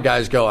a lot of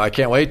guys go, I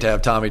can't wait to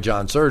have Tommy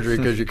John surgery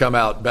because you come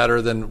out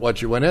better than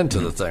what you went into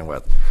the thing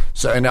with.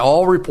 So, and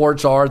all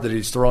reports are that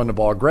he's throwing the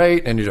ball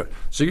great. And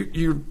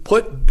you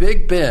put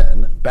Big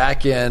Ben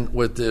back in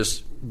with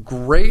this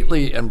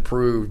greatly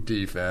improved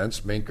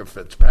defense, Minka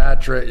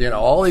Fitzpatrick,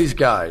 all these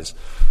guys.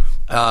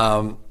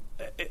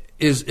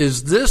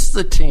 Is this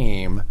the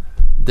team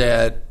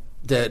that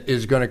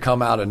is going to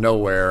come out of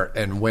nowhere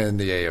and win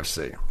the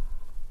AFC?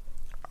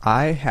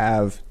 I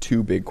have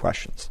 2 big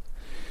questions.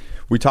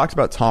 We talked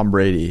about Tom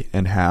Brady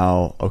and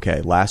how,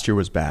 last year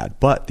was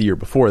bad, but the year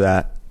before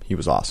that, he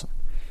was awesome.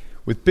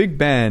 With Big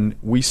Ben,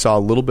 we saw a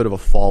little bit of a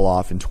fall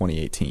off in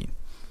 2018.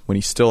 When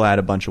he still had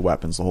a bunch of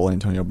weapons, the whole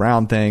Antonio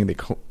Brown thing, they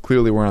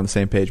clearly weren't on the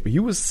same page, but he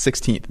was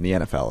 16th in the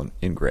NFL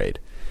in grade,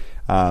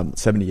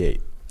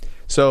 78.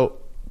 So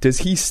does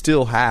he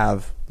still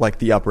have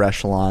the upper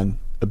echelon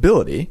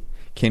ability?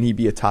 Can he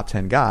be a top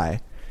 10 guy?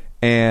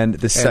 And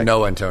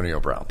no Antonio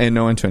Brown.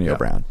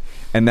 Brown.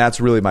 And that's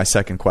really my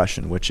second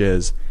question, which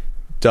is,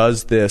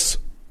 does this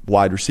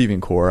wide receiving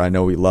core, I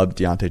know we love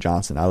Deontay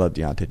Johnson, I love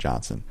Deontay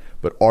Johnson,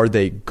 but are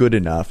they good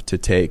enough to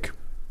take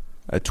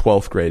a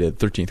 12th graded,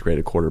 13th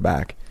graded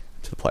quarterback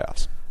to the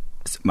playoffs?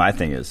 My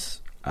thing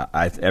is,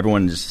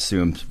 everyone just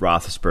assumes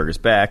Roethlisberger's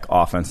back,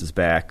 offense is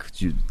back,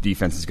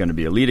 defense is going to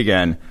be elite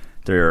again.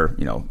 They're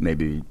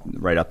maybe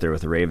right up there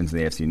with the Ravens in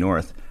the AFC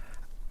North.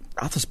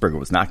 Roethlisberger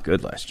was not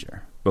good last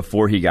year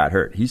before he got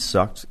hurt. He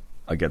sucked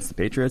against the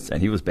Patriots,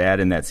 and he was bad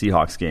in that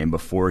Seahawks game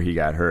before he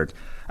got hurt.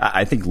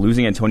 I think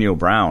losing Antonio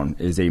Brown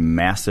is a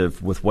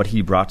massive with what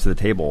he brought to the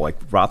table.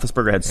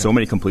 Roethlisberger had so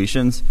many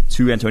completions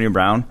to Antonio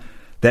Brown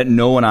that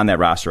no one on that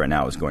roster right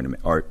now is going to,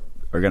 or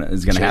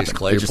is gonna happen.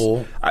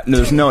 Claypool.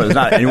 There's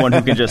not anyone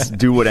who can just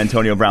do what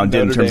Antonio Brown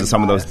did in terms of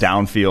some of those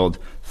downfield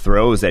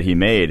throws that he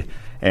made.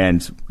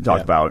 And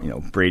talk about,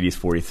 Brady's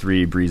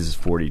 43, Brees is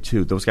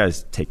 42. Those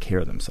guys take care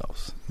of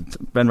themselves.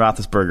 Ben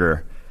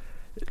Roethlisberger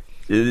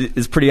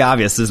is pretty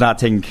obvious is not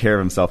taking care of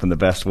himself in the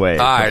best way.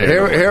 All right,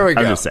 here we go.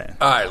 I'm just saying.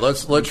 All right,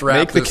 let's wrap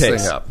Make the this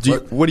case. thing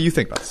up. What do you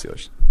think about the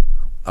Steelers?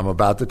 I'm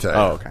about to tell you.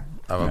 Oh, okay.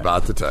 I'm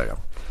about to tell you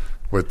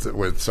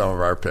with some of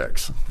our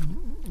picks.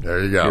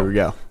 There you go. Here we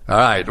go. All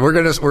right,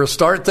 we're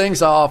start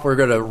things off. We're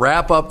gonna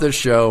wrap up this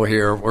show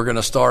here. We're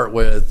gonna start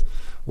with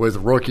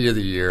Rookie of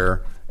the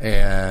Year.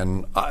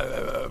 And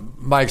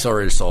Mike's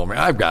already sold me.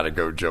 I've got to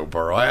go Joe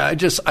Burrow.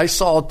 I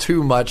saw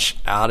too much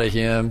out of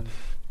him.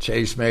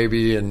 Chase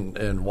maybe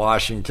in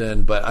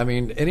Washington, but I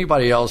mean,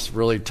 anybody else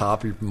really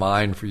top of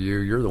mind for you?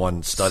 You're the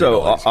one studying.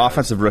 So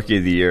offensive Rookie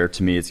of the Year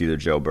to me, it's either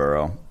Joe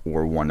Burrow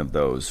or one of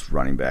those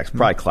running backs.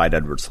 Probably Clyde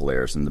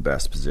Edwards-Helaire is in the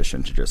best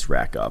position to just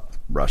rack up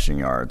rushing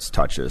yards,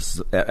 touches.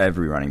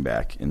 Every running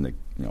back in the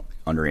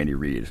under Andy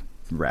Reid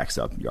racks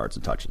up yards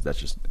and touches. That's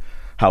just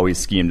how he's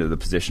schemed to the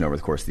position over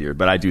the course of the year.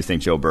 But I do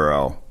think Joe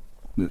Burrow,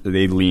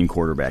 they lean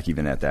quarterback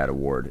even at that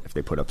award if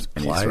they put up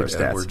any sort of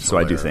stats. So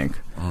I do think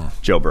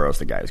Joe Burrow's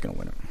the guy who's going to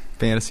win it.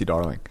 Fantasy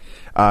darling.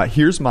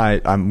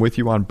 I'm with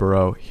you on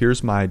Burrow.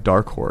 Here's my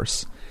dark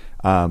horse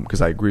because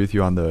I agree with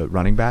you on the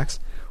running backs.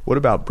 What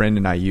about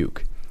Brandon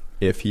Ayuk?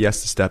 If he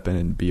has to step in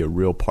and be a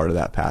real part of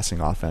that passing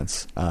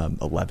offense,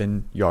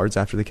 11 yards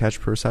after the catch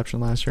per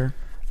reception last year.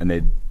 And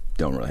they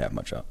don't really have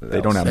much up. They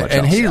don't have much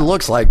and else. He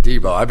looks like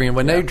Debo. I mean,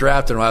 when they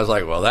drafted him, I was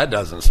like, well, that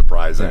doesn't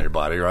surprise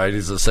anybody, right?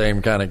 He's the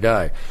same kind of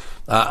guy.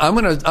 I'm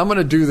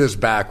gonna do this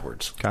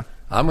backwards. Okay.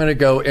 I'm gonna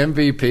go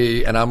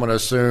MVP, and I'm gonna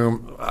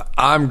assume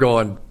I'm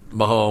going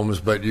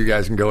Mahomes, but you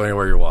guys can go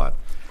anywhere you want.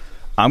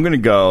 I'm going to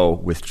go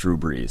with Drew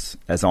Brees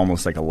as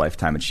almost like a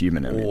lifetime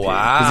achievement MVP.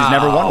 Wow. Because he's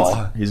never won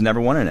one. He's never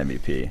won an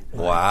MVP.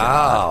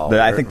 Wow. But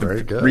I think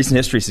the recent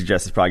history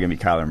suggests it's probably going to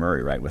be Kyler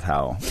Murray, right, with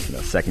how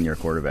second-year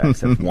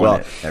quarterbacks have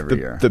won it every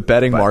year. The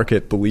betting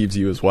market believes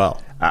you as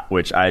well.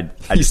 Which I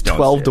he's just don't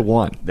 12 see to it.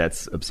 1.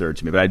 That's absurd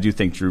to me. But I do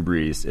think Drew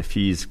Brees, if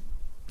he's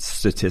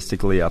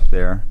statistically up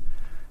there,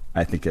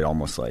 I think it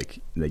almost like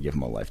they give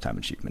him a lifetime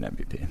achievement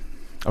MVP.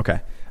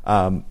 Okay.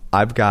 I'm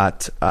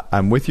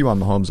with you on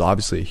Mahomes,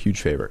 obviously a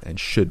huge favorite and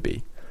should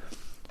be.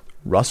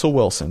 Russell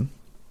Wilson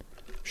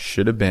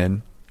should have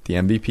been the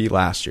MVP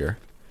last year.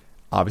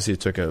 Obviously, it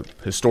took a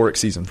historic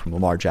season from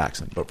Lamar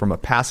Jackson, but from a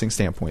passing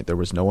standpoint, there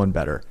was no one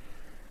better.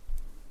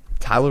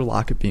 Tyler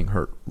Lockett being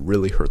hurt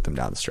really hurt them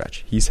down the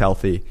stretch. He's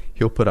healthy.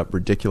 He'll put up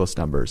ridiculous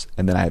numbers.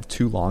 And then I have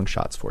two long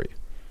shots for you.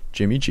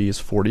 Jimmy G is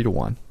 40 to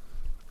 1.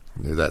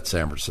 Knew that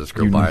San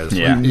Francisco bias.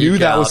 You knew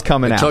that was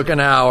coming out. It took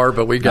an hour,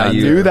 but we got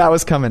you. Knew that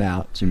was coming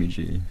out. Jimmy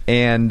G.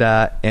 And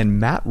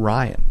Matt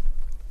Ryan,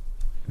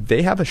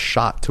 they have a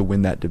shot to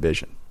win that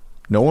division.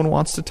 No one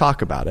wants to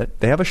talk about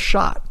it. They have a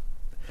shot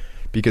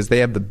because they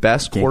have the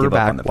best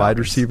quarterback, wide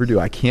receiver duo.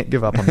 I can't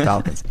give up on the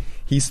Falcons.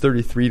 He's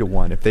 33 to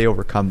 1 if they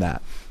overcome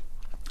that.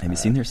 Have you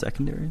seen their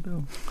secondary,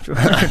 though?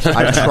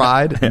 I've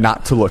tried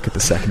not to look at the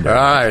secondary.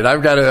 All right,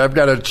 I've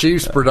got a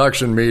Chiefs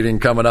production meeting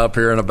coming up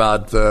here in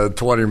about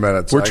 20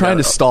 minutes. We're trying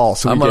to stall,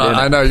 so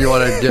I know you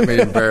want to get me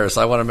embarrassed.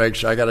 I want to make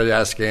sure. I got to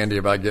ask Andy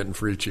about getting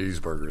free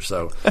cheeseburgers.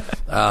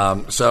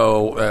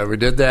 So we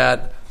did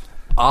that.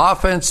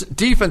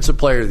 Defensive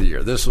player of the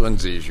year. This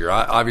one's easier.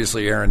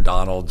 Obviously, Aaron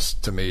Donald's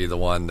to me the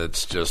one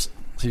that's just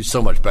he's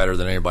so much better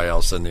than anybody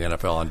else in the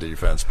NFL on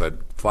defense. But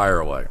fire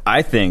away.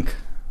 I think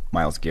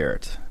Myles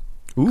Garrett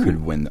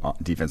could win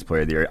Defensive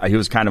Player of the Year. He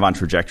was kind of on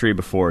trajectory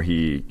before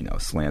he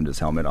slammed his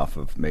helmet off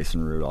of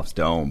Mason Rudolph's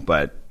dome.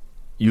 But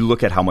you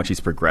look at how much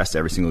he's progressed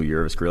every single year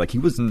of his career. Like he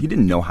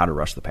didn't know how to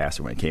rush the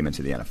passer when he came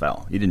into the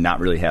NFL. He did not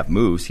really have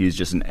moves. He's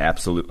just an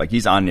absolute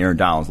he's on Aaron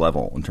Donald's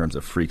level in terms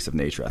of freaks of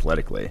nature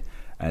athletically.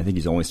 And I think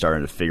he's only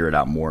starting to figure it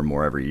out more and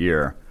more every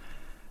year.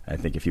 I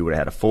think if he would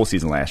have had a full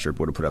season last year,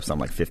 would have put up something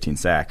like 15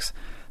 sacks.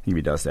 I think if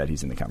he does that,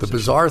 he's in the conversation. The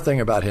bizarre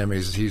thing about him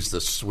is he's the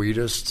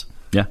sweetest,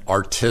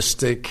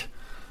 artistic,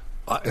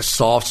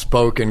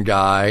 soft-spoken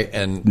guy,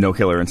 and no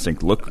killer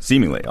instinct. Look,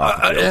 seemingly,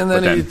 and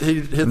then he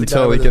hit the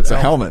until guy he with gets a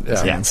helmet in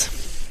his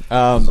hands.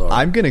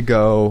 I'm going to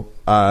go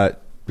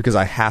because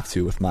I have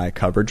to with my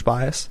coverage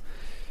bias.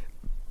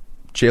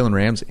 Jalen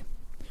Ramsey,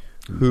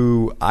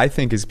 who I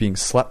think is being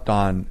slept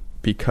on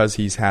because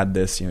he's had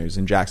this. He was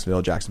in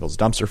Jacksonville. Jacksonville's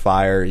dumpster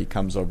fire. He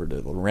comes over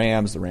to the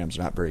Rams. The Rams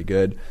are not very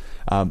good.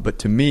 But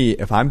to me,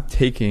 if I'm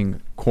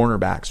taking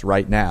cornerbacks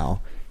right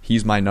now,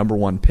 he's my number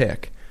one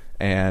pick.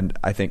 And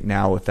I think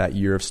now with that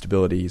year of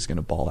stability, he's going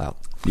to ball out.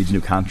 Needs a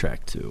new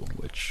contract too,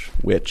 which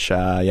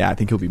I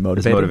think he'll be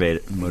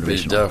motivated.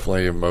 He's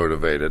definitely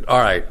motivated. All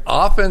right,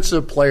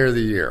 Offensive Player of the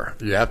Year.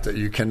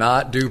 You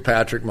cannot do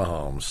Patrick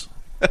Mahomes.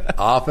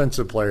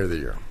 Offensive Player of the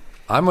Year.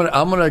 I'm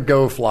gonna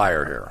go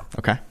flyer here.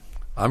 Okay.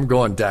 I'm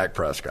going Dak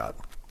Prescott.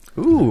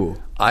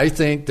 Ooh. I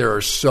think there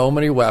are so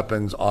many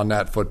weapons on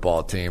that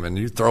football team, and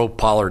you throw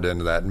Pollard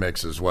into that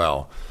mix as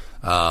well.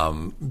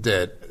 And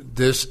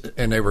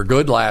they were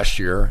good last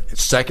year.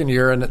 Second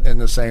year in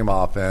the same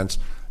offense.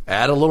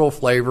 Add a little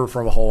flavor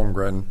from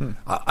Holmgren.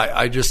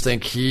 I just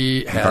think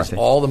he has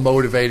all the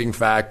motivating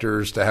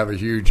factors to have a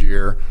huge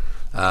year.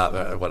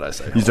 What did I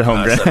say? He's a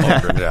Holmgren. I said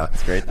Holmgren, yeah.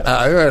 That's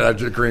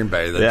great. Green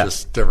Bay,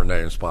 just different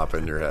names pop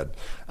in your head.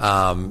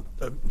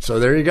 So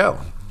there you go.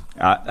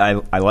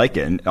 I like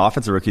it. And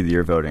Offensive Rookie of the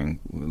Year voting,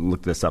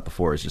 looked this up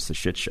before, is just a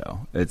shit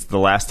show. It's the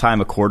last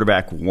time a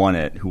quarterback won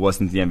it who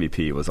wasn't the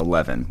MVP. It was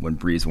 11 when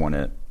Breeze won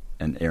it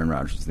and Aaron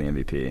Rodgers was the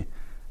MVP.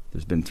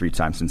 There's been 3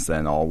 times since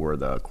then. All were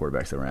the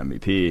quarterbacks that were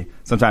MVP.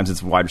 Sometimes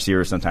it's wide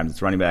receiver, sometimes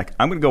it's running back.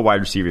 I'm going to go wide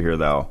receiver here,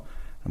 though.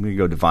 I'm going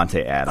to go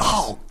Devontae Adams.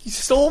 Oh, you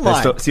stole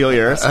mine. Steal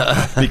yours?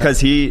 Because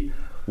he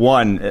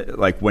won,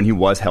 like when he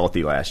was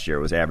healthy last year,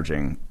 was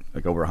averaging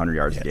like over 100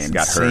 yards a game,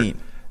 got insane.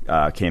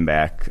 hurt, came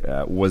back,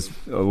 was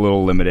a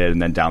little limited,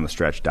 and then down the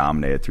stretch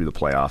dominated through the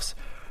playoffs.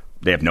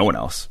 They have no one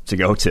else to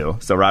go to,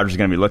 so Rodgers is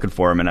going to be looking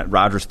for him. And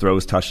Rodgers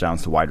throws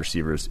touchdowns to wide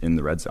receivers in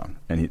the red zone,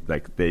 and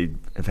they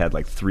have had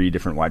like 3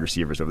 different wide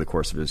receivers over the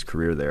course of his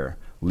career there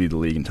lead the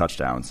league in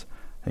touchdowns.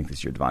 I think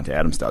this year Devontae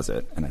Adams does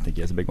it, and I think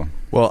he has a big one.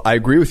 Well, I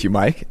agree with you,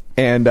 Mike.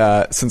 And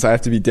since I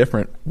have to be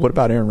different, what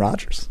about Aaron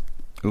Rodgers?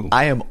 Ooh.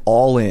 I am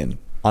all in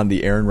on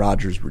the Aaron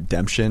Rodgers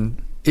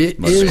redemption.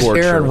 Is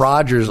Aaron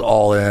Rodgers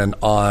all in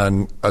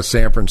on a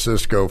San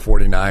Francisco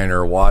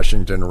 49er,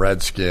 Washington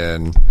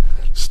Redskin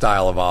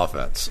style of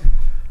offense?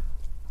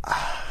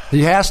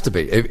 He has to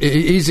be.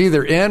 He's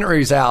either in or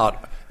he's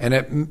out.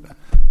 And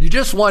you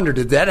just wonder,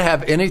 did that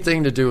have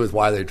anything to do with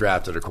why they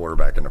drafted a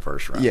quarterback in the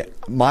first round? Yeah.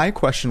 My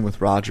question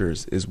with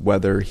Rodgers is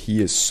whether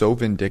he is so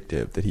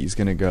vindictive that he's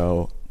going to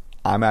go,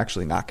 I'm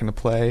actually not going to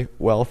play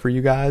well for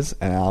you guys,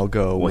 and I'll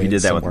go Well, he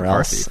did that with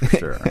McCarthy, else. for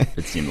sure,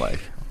 it seemed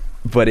like.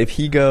 But if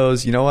he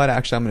goes, you know what,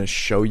 actually I'm going to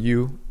show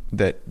you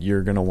that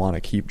you're going to want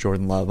to keep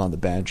Jordan Love on the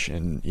bench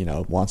and,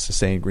 wants to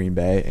stay in Green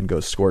Bay and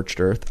go scorched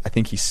earth, I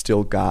think he's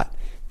still got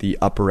the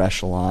upper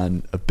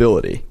echelon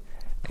ability.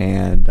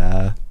 And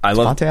I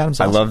love Adams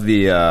I love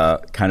the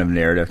kind of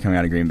narrative coming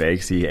out of Green Bay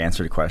because he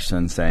answered a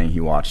question saying he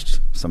watched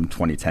some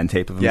 2010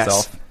 tape of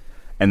himself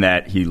and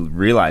that he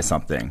realized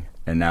something,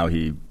 and now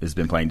he has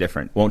been playing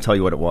different. Won't tell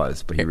you what it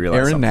was, but he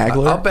realized Aaron something.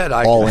 Nagler, I'll bet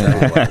I can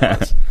tell you what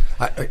it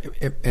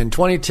was. In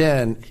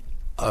 2010,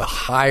 a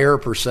higher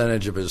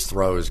percentage of his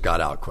throws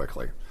got out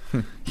quickly.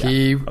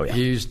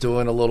 He's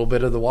doing a little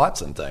bit of the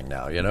Watson thing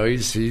now.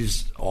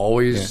 He's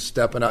always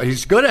stepping up.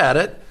 He's good at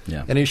it,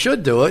 and he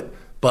should do it.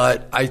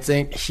 But I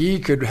think he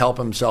could help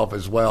himself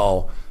as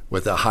well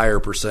with a higher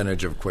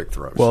percentage of quick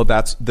throws. Well,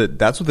 that's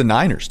what the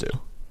Niners do.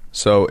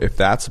 So if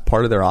that's a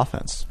part of their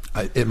offense,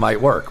 it might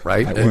work,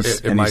 right?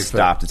 It might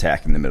stopped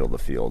attacking the middle of the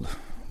field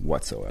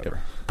whatsoever.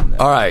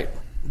 All right.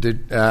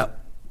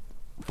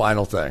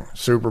 Final thing,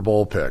 Super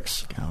Bowl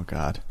picks. Oh,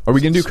 God. Are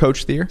we going to do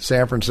Coach of the Year?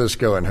 San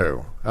Francisco and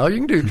who? Oh, you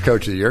can do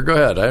Coach of the Year. Go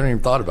ahead. I haven't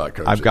even thought about Coach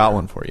of the Year. I've got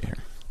one for you here.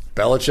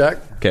 Belichick?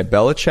 Okay,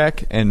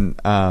 Belichick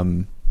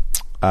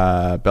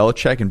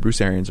and Bruce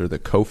Arians are the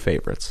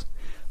co-favorites.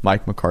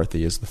 Mike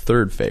McCarthy is the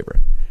third favorite.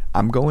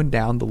 I'm going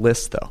down the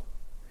list, though.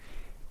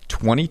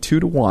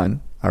 22-1.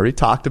 I already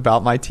talked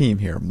about my team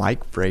here.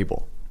 Mike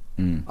Vrabel.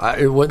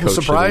 It wouldn't Coach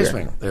surprise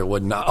me. It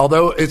would not.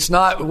 Although it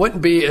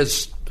wouldn't be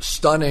as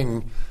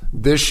stunning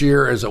this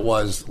year as it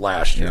was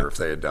last year if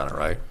they had done it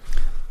right.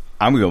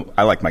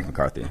 I like Mike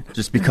McCarthy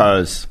just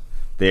because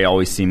they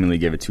always seemingly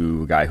give it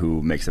to a guy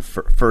who makes a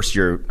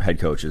first-year head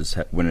coaches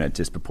win at a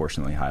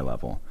disproportionately high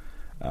level.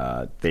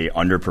 They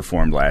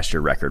underperformed last year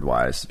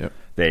record-wise. Yep.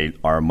 They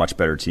are a much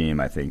better team,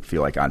 I think,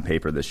 feel like on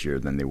paper this year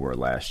than they were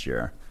last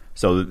year.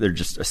 So they're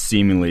just a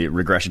seemingly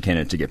regression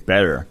candidate to get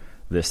better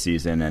this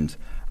season, and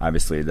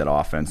obviously that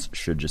offense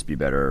should just be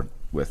better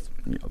with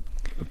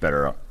a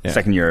better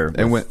second year.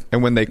 And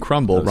when they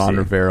crumble, Ron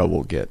Rivera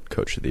will get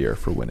Coach of the Year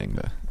for winning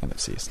the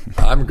NFC East.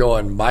 I'm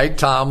going Mike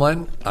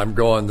Tomlin. I'm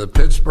going the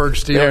Pittsburgh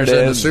Steelers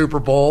in the Super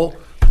Bowl,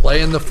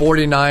 playing the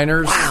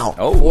 49ers. Wow.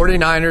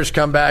 49ers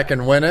come back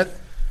and win it.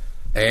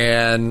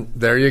 And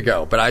there you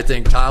go. But I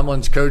think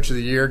Tomlin's Coach of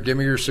the Year. Give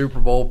me your Super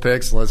Bowl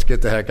picks, and let's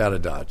get the heck out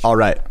of Dodge. All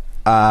right.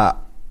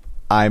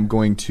 I'm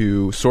going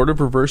to sort of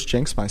reverse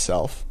jinx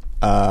myself,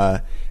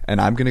 and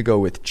I'm going to go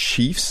with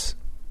Chiefs,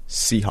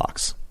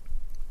 Seahawks.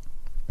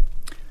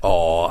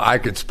 Oh, I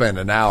could spend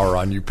an hour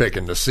on you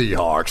picking the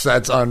Seahawks.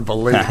 That's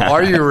unbelievable.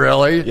 Are you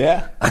really?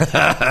 Yeah.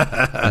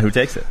 Who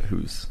takes it?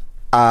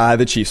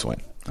 The Chiefs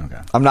win. Okay.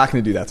 I'm not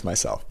going to do that to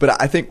myself.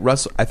 But I think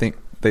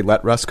they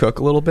let Russ cook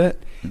a little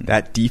bit. Mm-hmm.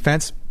 That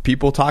defense,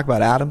 people talk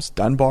about Adams.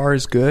 Dunbar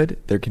is good.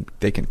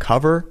 They can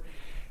cover.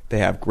 They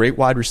have great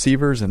wide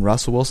receivers, and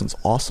Russell Wilson's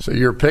awesome. So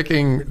you're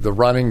picking the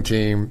running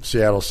team,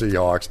 Seattle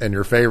Seahawks, and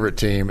your favorite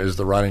team is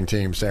the running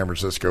team, San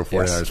Francisco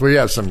 49ers. Yes. We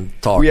have some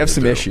talk. We have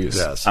some issues.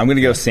 Yes. I'm going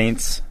to go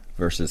Saints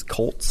versus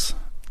Colts.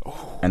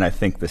 And I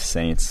think the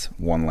Saints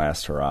one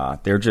last hurrah.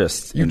 They're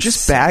just you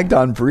just bagged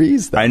on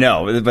Breeze, though. I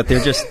know, but they're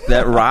just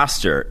that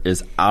roster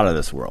is out of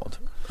this world.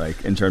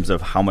 Like in terms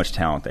of how much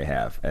talent they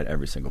have at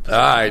every single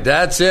position. All right,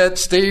 that's it.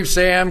 Steve,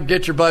 Sam,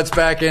 get your butts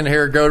back in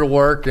here. Go to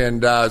work,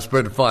 and it's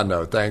been fun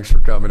though. Thanks for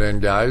coming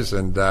in, guys,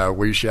 and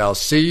we shall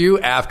see you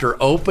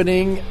after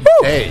opening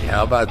day.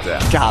 How about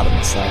that? God, I'm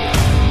excited.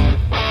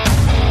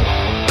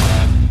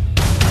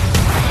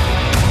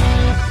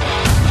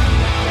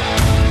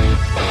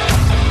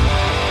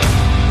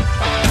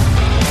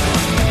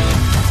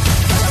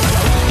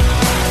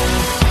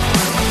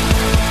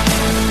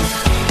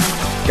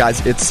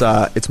 Guys,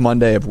 it's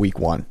Monday of week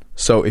 1.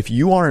 So if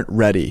you aren't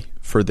ready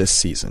for this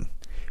season,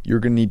 you're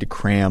going to need to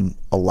cram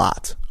a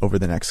lot over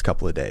the next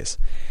couple of days.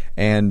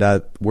 And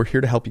we're here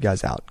to help you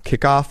guys out.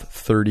 Kickoff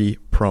 30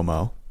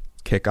 promo,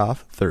 Kickoff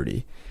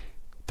 30,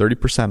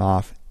 30%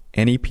 off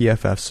any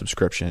PFF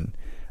subscription.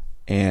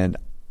 And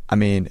I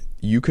mean,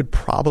 you could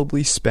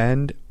probably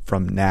spend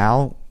from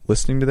now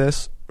listening to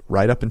this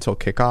right up until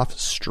kickoff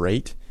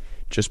straight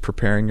just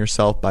preparing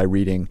yourself by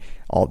reading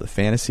all the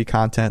fantasy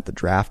content. The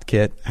draft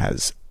kit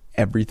has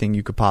everything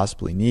you could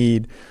possibly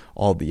need,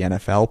 all the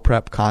NFL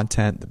prep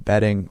content, the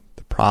betting,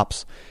 the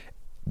props.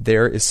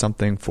 There is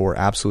something for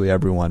absolutely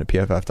everyone at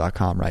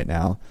PFF.com right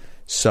now.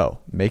 So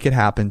make it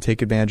happen.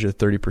 Take advantage of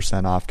the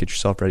 30% off. Get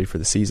yourself ready for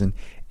the season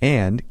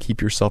and keep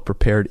yourself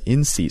prepared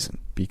in season,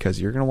 because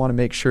you're going to want to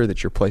make sure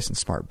that you're placing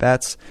smart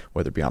bets,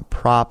 whether it be on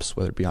props,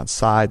 whether it be on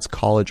sides,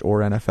 college or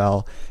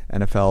NFL.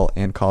 NFL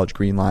and college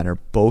green line are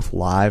both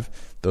live.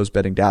 Those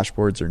betting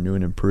dashboards are new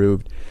and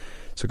improved.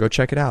 So go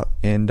check it out.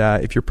 And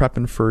if you're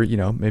prepping for,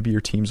 maybe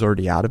your team's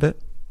already out of it,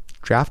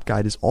 draft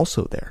guide is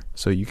also there.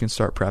 So you can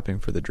start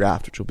prepping for the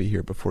draft, which will be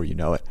here before you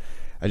know it.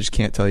 I just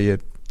can't tell you.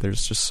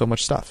 There's just so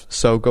much stuff.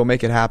 So go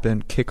make it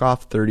happen.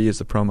 Kickoff 30 is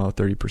the promo,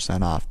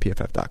 30% off,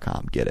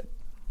 PFF.com. Get it.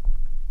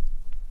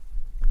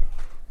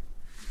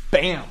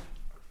 Bam.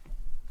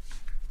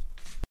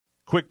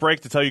 Quick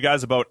break to tell you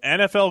guys about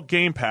NFL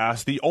Game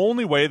Pass, the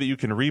only way that you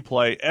can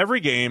replay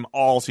every game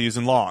all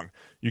season long.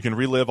 You can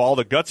relive all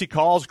the gutsy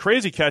calls,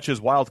 crazy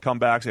catches, wild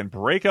comebacks, and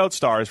breakout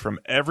stars from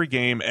every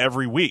game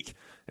every week.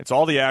 It's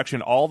all the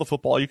action, all the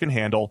football you can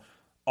handle,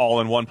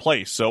 all in one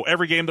place. So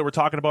every game that we're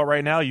talking about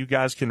right now, you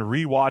guys can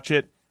rewatch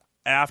it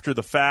after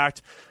the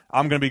fact.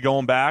 I'm going to be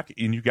going back,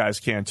 and you guys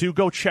can too.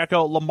 Go check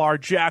out Lamar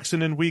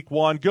Jackson in week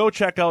 1. Go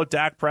check out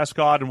Dak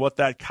Prescott and what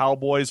that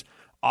Cowboys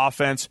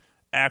offense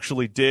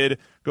actually did.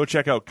 Go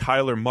check out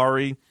Kyler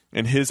Murray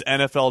and his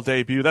NFL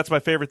debut. That's my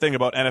favorite thing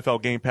about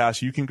NFL Game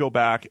Pass. You can go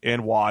back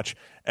and watch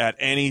at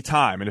any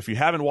time. And if you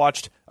haven't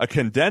watched a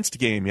condensed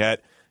game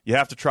yet, you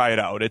have to try it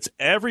out. It's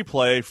every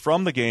play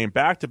from the game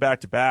back to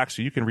back to back,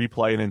 so you can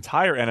replay an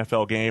entire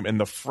NFL game in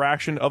the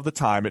fraction of the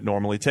time it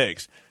normally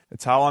takes.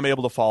 It's how I'm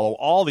able to follow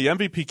all the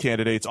MVP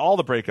candidates, all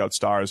the breakout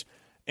stars,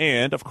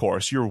 and, of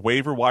course, your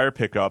waiver wire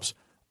pickups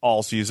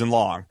all season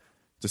long.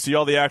 To see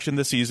all the action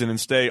this season and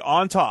stay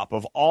on top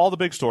of all the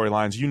big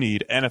storylines, you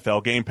need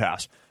NFL Game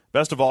Pass.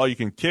 Best of all, you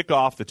can kick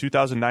off the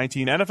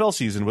 2019 NFL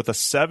season with a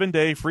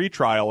 7-day free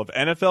trial of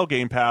NFL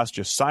Game Pass.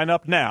 Just sign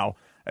up now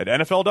at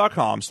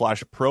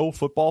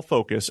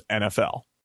NFL.com/ProFootballFocusNFL.